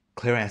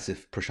 Claire asked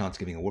if Prashant's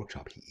giving a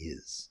workshop. He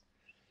is.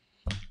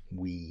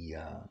 In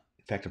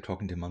fact, I'm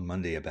talking to him on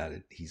Monday about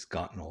it. He's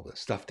gotten all the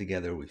stuff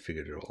together. We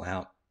figured it all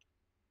out.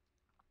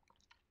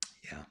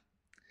 Yeah,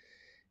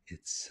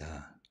 it's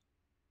going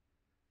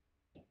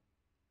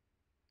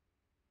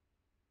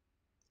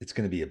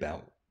to be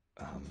about.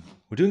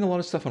 We're doing a lot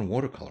of stuff on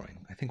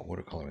watercoloring. I think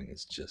watercoloring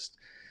is just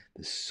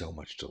there's so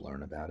much to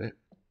learn about it.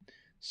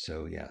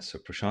 So yeah, so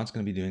Prashant's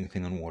going to be doing a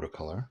thing on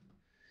watercolor.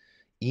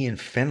 Ian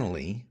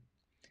Fennelly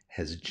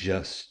has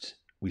just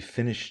we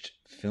finished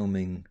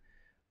filming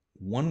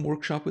one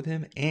workshop with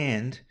him,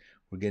 and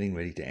we're getting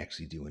ready to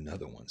actually do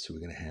another one. So we're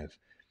going to have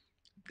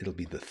it'll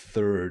be the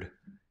third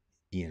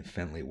Ian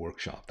Fennelly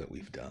workshop that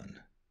we've done,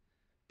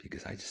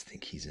 because I just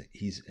think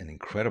he's an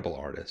incredible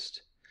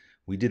artist.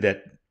 We did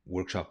that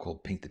workshop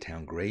called Paint the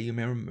Town Gray. You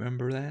may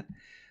remember that.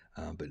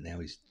 But now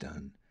he's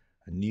done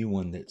a new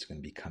one that's going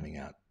to be coming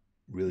out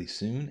really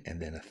soon,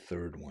 and then a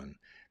third one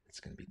that's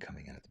going to be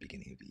coming out at the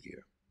beginning of the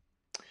year.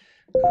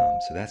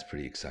 So that's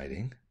pretty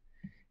exciting.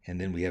 And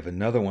then we have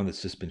another one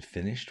that's just been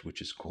finished,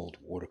 which is called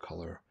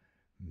Watercolor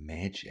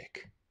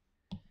Magic,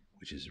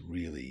 which is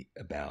really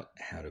about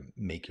how to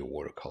make your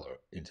watercolor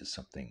into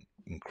something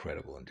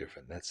incredible and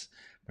different. That's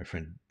my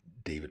friend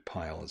David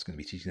Pyle is going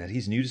to be teaching that.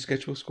 He's new to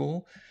sketchbook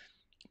school,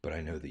 but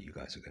I know that you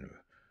guys are going to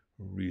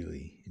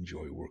really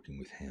enjoy working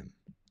with him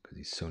because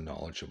he's so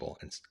knowledgeable.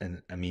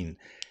 And I mean,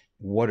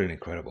 what an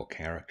incredible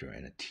character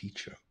and a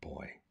teacher,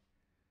 boy.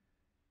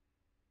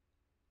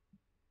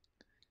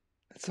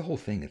 That's the whole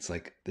thing. It's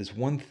like it's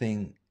one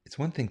thing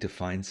to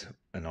find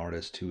an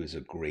artist who is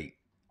a great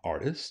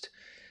artist,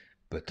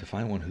 but to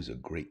find one who's a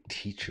great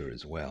teacher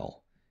as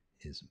well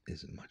is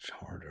much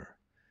harder.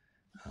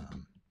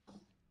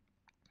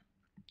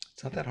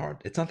 It's not that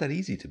hard. It's not that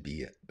easy to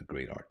be a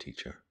great art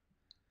teacher.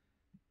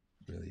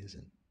 It really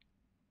isn't.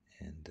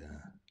 And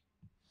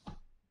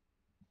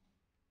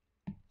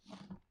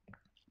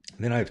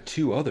then I have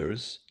two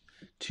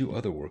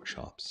other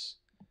workshops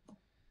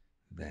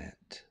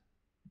that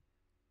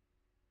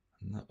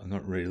I'm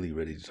not really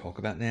ready to talk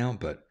about now,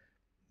 but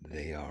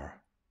they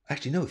are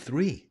actually no,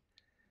 three.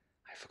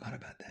 I forgot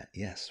about that.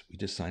 Yes, we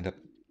just signed up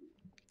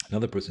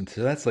another person.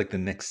 So that's like the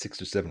next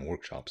 6 or 7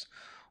 workshops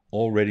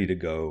all ready to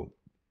go,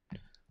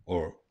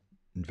 or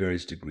in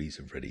various degrees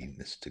of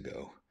readiness to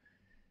go.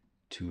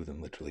 2 of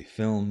them literally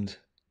filmed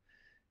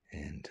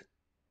and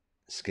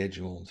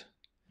scheduled.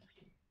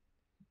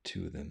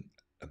 2 of them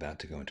about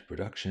to go into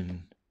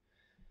production,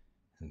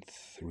 and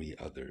 3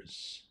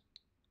 others.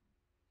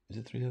 Is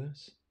it 3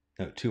 others?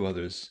 No, 2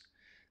 others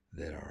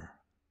that are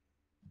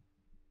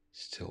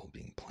still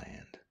being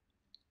planned.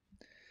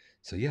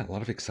 So yeah, a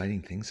lot of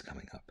exciting things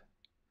coming up.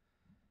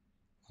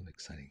 A lot of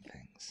exciting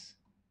things.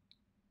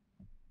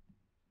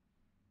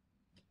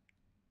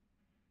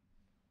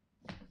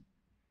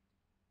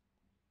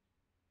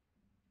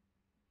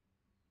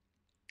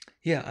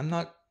 Yeah, I'm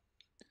not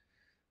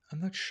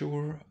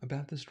sure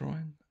about this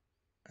drawing.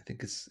 I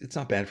think it's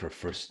not bad for a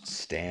first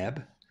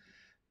stab,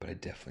 but I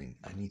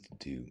need to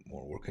do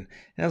more work. And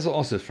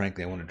also,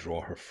 frankly, I want to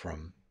draw her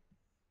from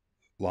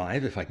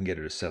live if I can get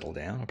her to settle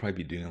down. I'll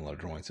probably be doing a lot of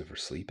drawings of her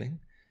sleeping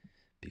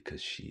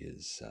because she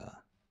is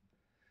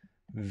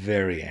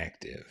very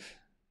active.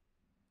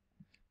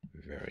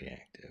 Very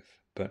active.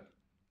 But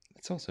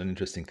it's also an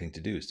interesting thing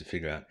to do, is to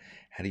figure out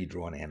how do you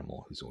draw an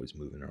animal who's always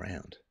moving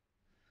around.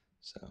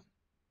 So,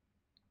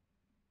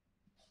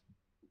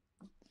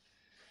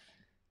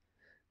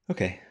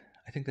 okay,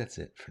 I think that's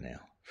it for now,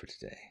 for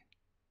today.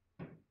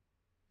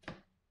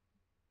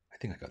 I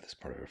think I got this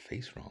part of her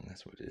face wrong.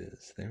 That's what it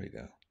is. There we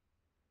go.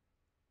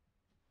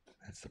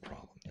 That's the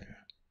problem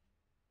there.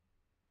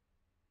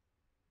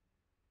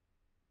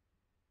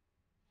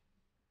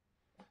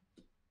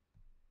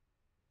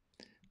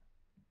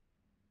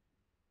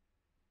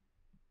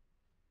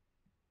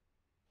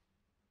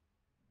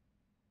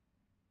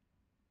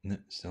 No,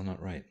 still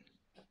not right.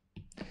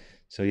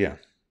 So yeah,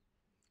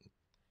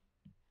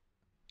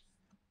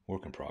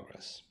 work in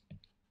progress.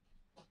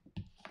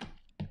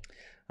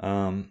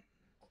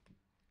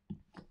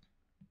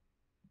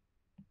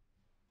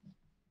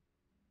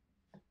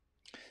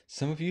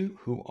 Some of you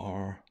who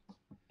are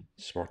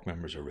Spark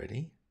members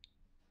already,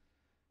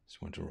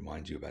 just want to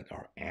remind you about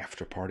our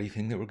after party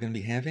thing that we're going to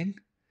be having.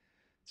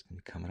 It's going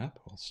to be coming up.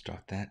 We'll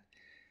start that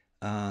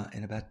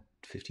in about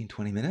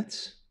 15-20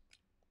 minutes.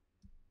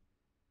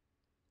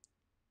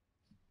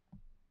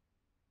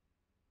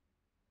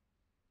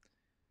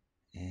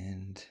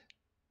 And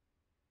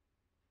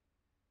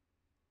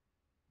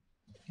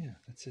yeah,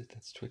 that's it.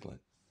 That's Twiglet.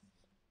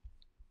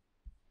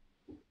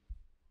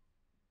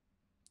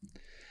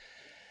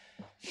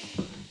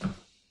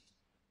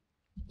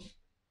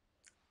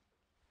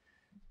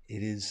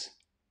 It is.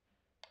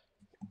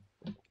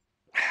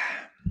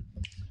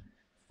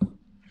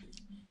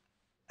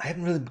 I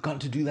haven't really gotten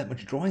to do that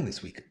much drawing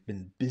this week. I've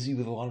been busy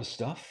with a lot of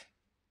stuff.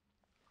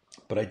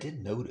 But I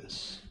did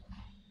notice.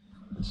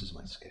 This is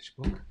my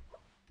sketchbook.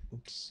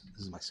 Oops.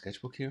 This is my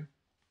sketchbook here.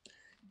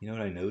 You know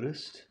what I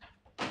noticed?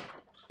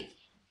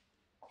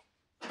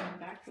 Going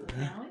back to the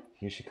finale?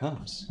 Here she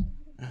comes.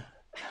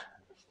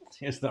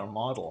 Here's our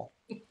model.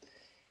 Here's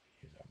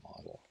our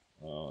model.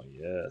 Oh,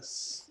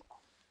 yes.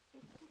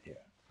 Here,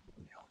 let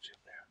me hold you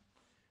there.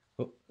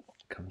 Oh,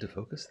 come to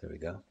focus. There we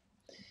go.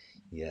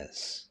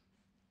 Yes.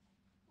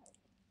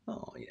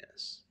 Oh,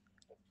 yes.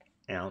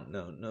 Ow,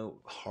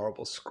 no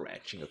horrible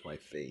scratching of my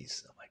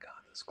face. Oh, my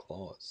God, those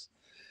claws.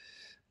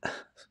 All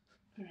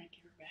right,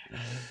 give her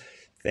back.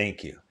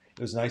 Thank you. It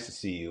was nice to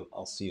see you.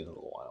 I'll see you in a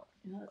little while.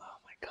 Yeah. Oh,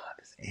 my God,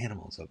 this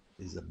animal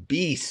is a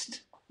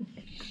beast.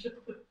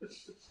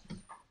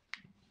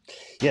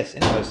 Yes,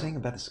 anyway, I was saying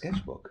about the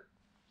sketchbook.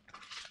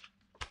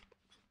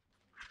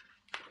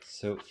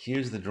 So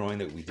here's the drawing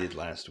that we did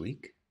last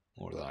week,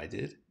 or that I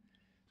did.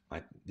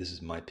 This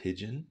is my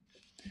pigeon.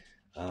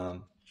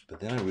 But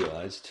then I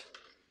realized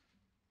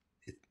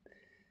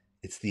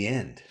it's the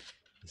end.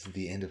 This is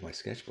the end of my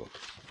sketchbook.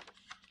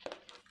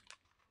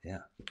 Yeah.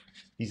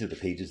 These are the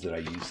pages that I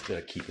use that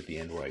I keep at the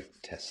end where I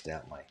test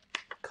out my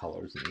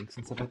colors and inks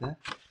and stuff like that.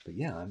 But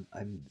yeah,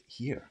 I'm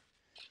here.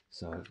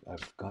 So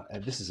I've got,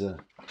 and this is a,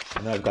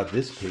 and then I've got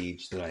this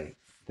page that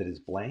is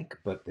blank,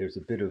 but there's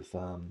a bit of, I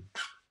don't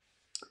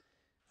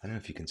know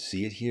if you can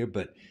see it here,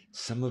 but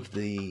some of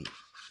the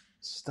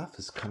stuff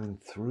is coming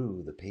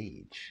through the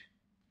page.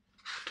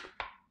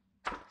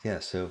 Yeah,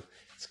 so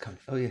it's coming.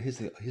 Oh yeah, here's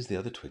the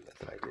other twiglet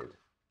that I did.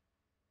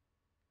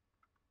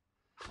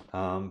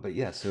 But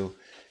yeah, so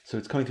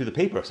it's coming through the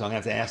paper. So I'm gonna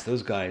have to ask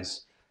those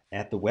guys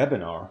at the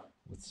webinar,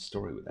 what's the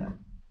story with that?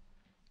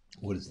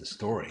 What is the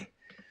story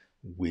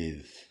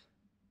with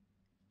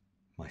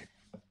my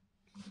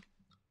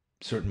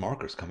certain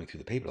markers coming through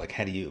the paper? Like,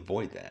 how do you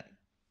avoid that?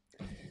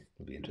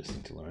 It'll be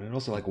interesting to learn. And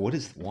also, like,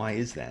 why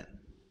is that?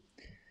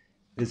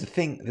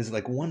 There's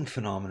like one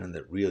phenomenon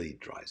that really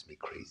drives me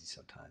crazy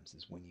sometimes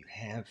is when you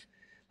have,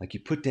 like, you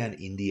put down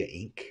India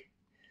ink.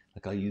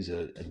 Like, I'll use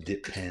a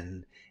dip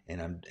pen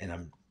and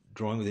I'm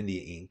drawing with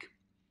India ink,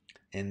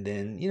 and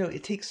then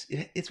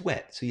it's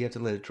wet, so you have to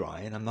let it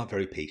dry. And I'm not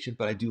very patient,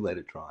 but I do let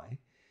it dry.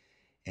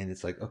 And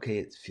it's like, okay,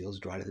 it feels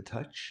dry to the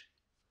touch.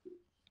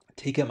 I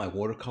take out my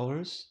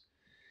watercolors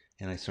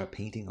and I start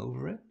painting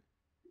over it,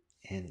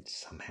 and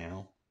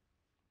somehow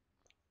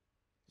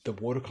the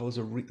watercolors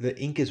the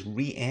ink is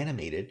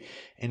reanimated,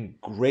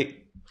 and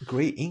gray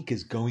ink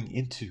is going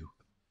into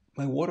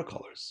my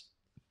watercolors.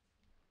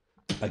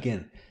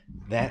 Again,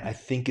 that I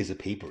think is a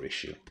paper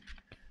issue.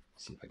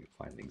 Let's see if I can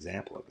find an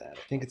example of that.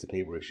 I think it's a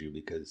paper issue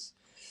because,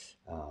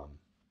 oh,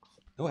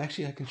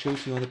 actually, I can show it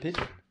to you on the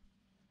pigeon.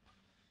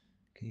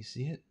 Can you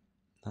see it?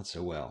 Not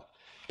so well,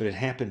 but it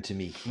happened to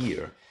me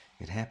here.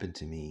 It happened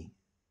to me.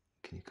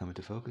 Can you come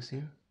into focus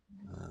here?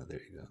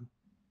 There you go.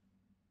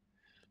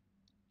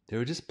 There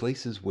are just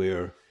places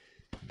where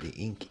the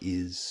ink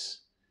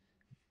is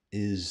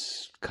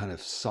kind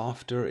of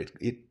softer.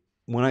 It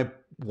when I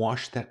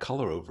washed that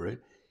color over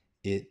it,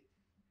 it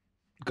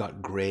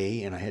got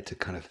gray, and I had to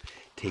kind of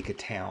take a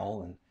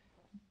towel and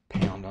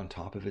pound on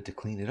top of it to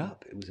clean it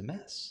up. It was a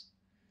mess.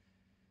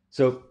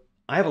 So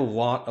I have a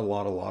lot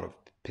of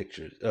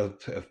pictures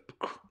of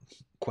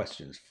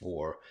questions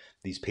for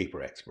these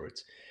paper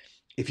experts.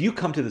 If you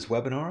come to this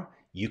webinar,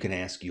 you can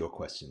ask your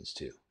questions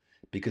too,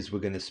 because we're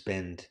going to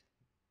spend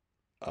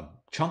a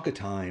chunk of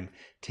time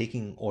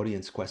taking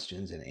audience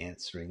questions and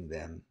answering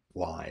them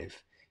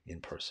live in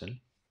person.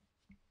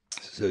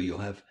 So you'll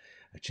have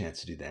a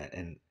chance to do that.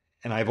 And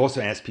I've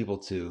also asked people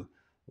to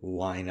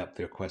line up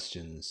their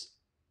questions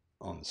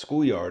on the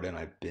schoolyard, and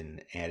I've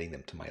been adding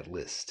them to my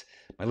list.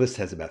 My list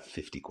has about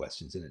 50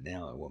 questions in it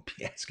now. I won't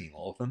be asking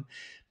all of them,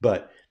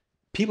 but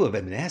people have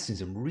been asking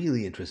some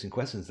really interesting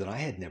questions that I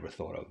had never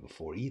thought of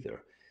before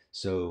either.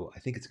 So I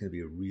think it's going to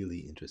be a really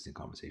interesting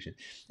conversation.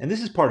 And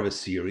this is part of a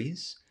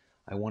series.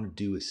 I want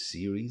to do a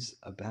series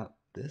about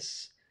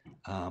this.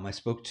 I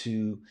spoke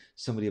to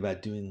somebody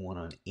about doing one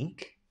on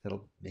ink.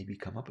 That'll maybe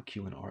come up, a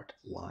Q&Art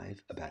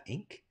live about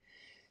ink.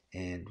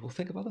 And we'll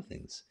think of other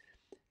things.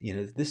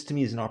 This to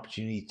me is an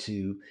opportunity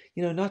to,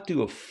 not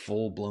do a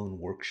full-blown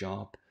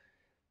workshop,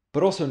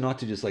 but also not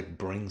to just like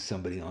bring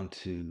somebody on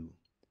to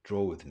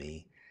draw with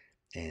me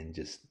and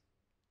just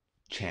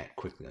chat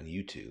quickly on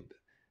YouTube.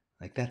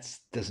 Like, that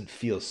doesn't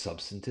feel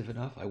substantive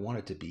enough. I want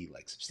it to be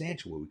like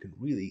substantial, where we can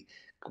really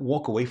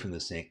walk away from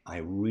this saying, I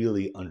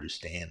really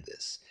understand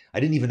this. I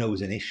didn't even know it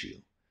was an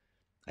issue.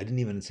 I didn't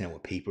even understand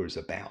what paper is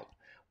about.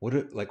 Why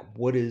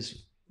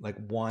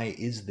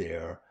is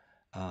there,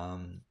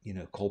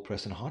 cold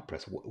press and hot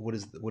press? What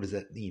does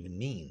that even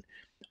mean?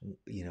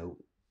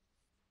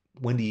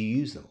 When do you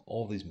use them?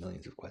 All these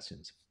millions of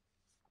questions.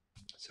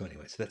 So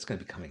anyway, that's going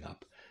to be coming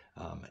up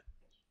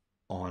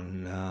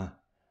on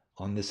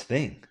this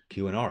thing,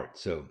 Q&Art.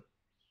 So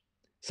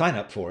sign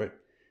up for it.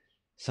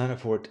 Sign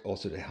up for it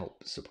also to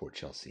help support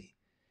Chelsea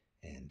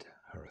and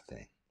her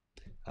thing.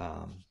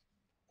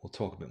 We'll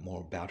talk a bit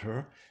more about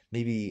her.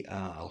 Maybe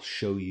I'll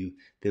show you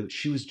that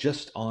she was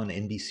just on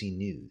NBC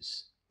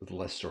News with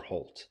Lester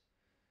Holt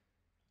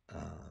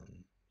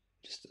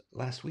just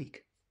last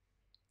week.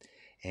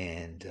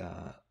 And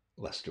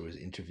Lester was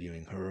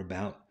interviewing her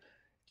about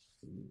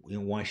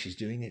why she's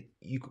doing it.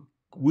 You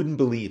wouldn't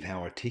believe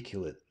how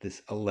articulate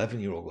this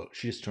 11-year-old,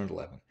 she just turned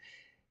 11.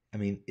 I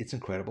mean, it's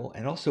incredible.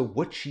 And also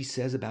what she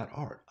says about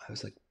art. I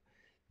was like,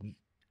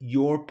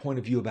 your point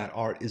of view about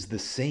art is the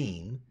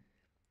same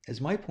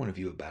as my point of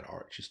view about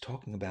art. She's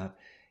talking about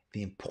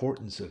the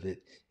importance of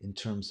it in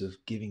terms of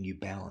giving you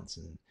balance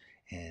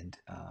and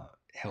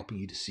helping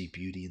you to see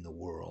beauty in the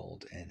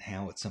world, and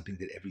how it's something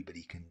that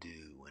everybody can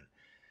do. And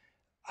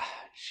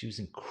she was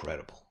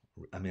incredible.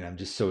 I mean, I'm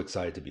just so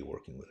excited to be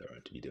working with her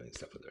and to be doing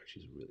stuff with her.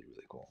 She's really,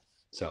 really cool.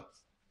 So,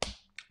 all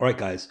right,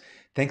 guys,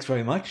 thanks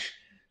very much.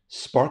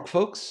 Spark,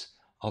 folks.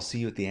 I'll see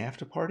you at the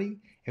after party.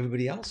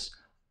 Everybody else,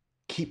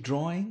 keep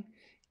drawing.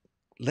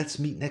 Let's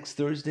meet next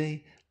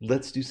Thursday.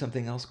 Let's do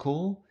something else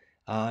cool.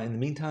 In the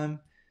meantime,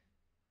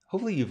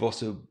 hopefully you've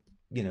also,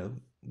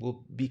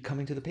 will be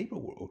coming to the paper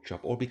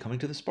workshop or be coming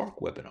to the Spark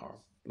webinar.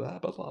 Blah,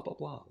 blah, blah, blah,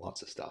 blah.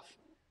 Lots of stuff.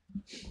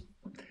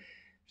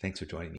 Thanks for joining me.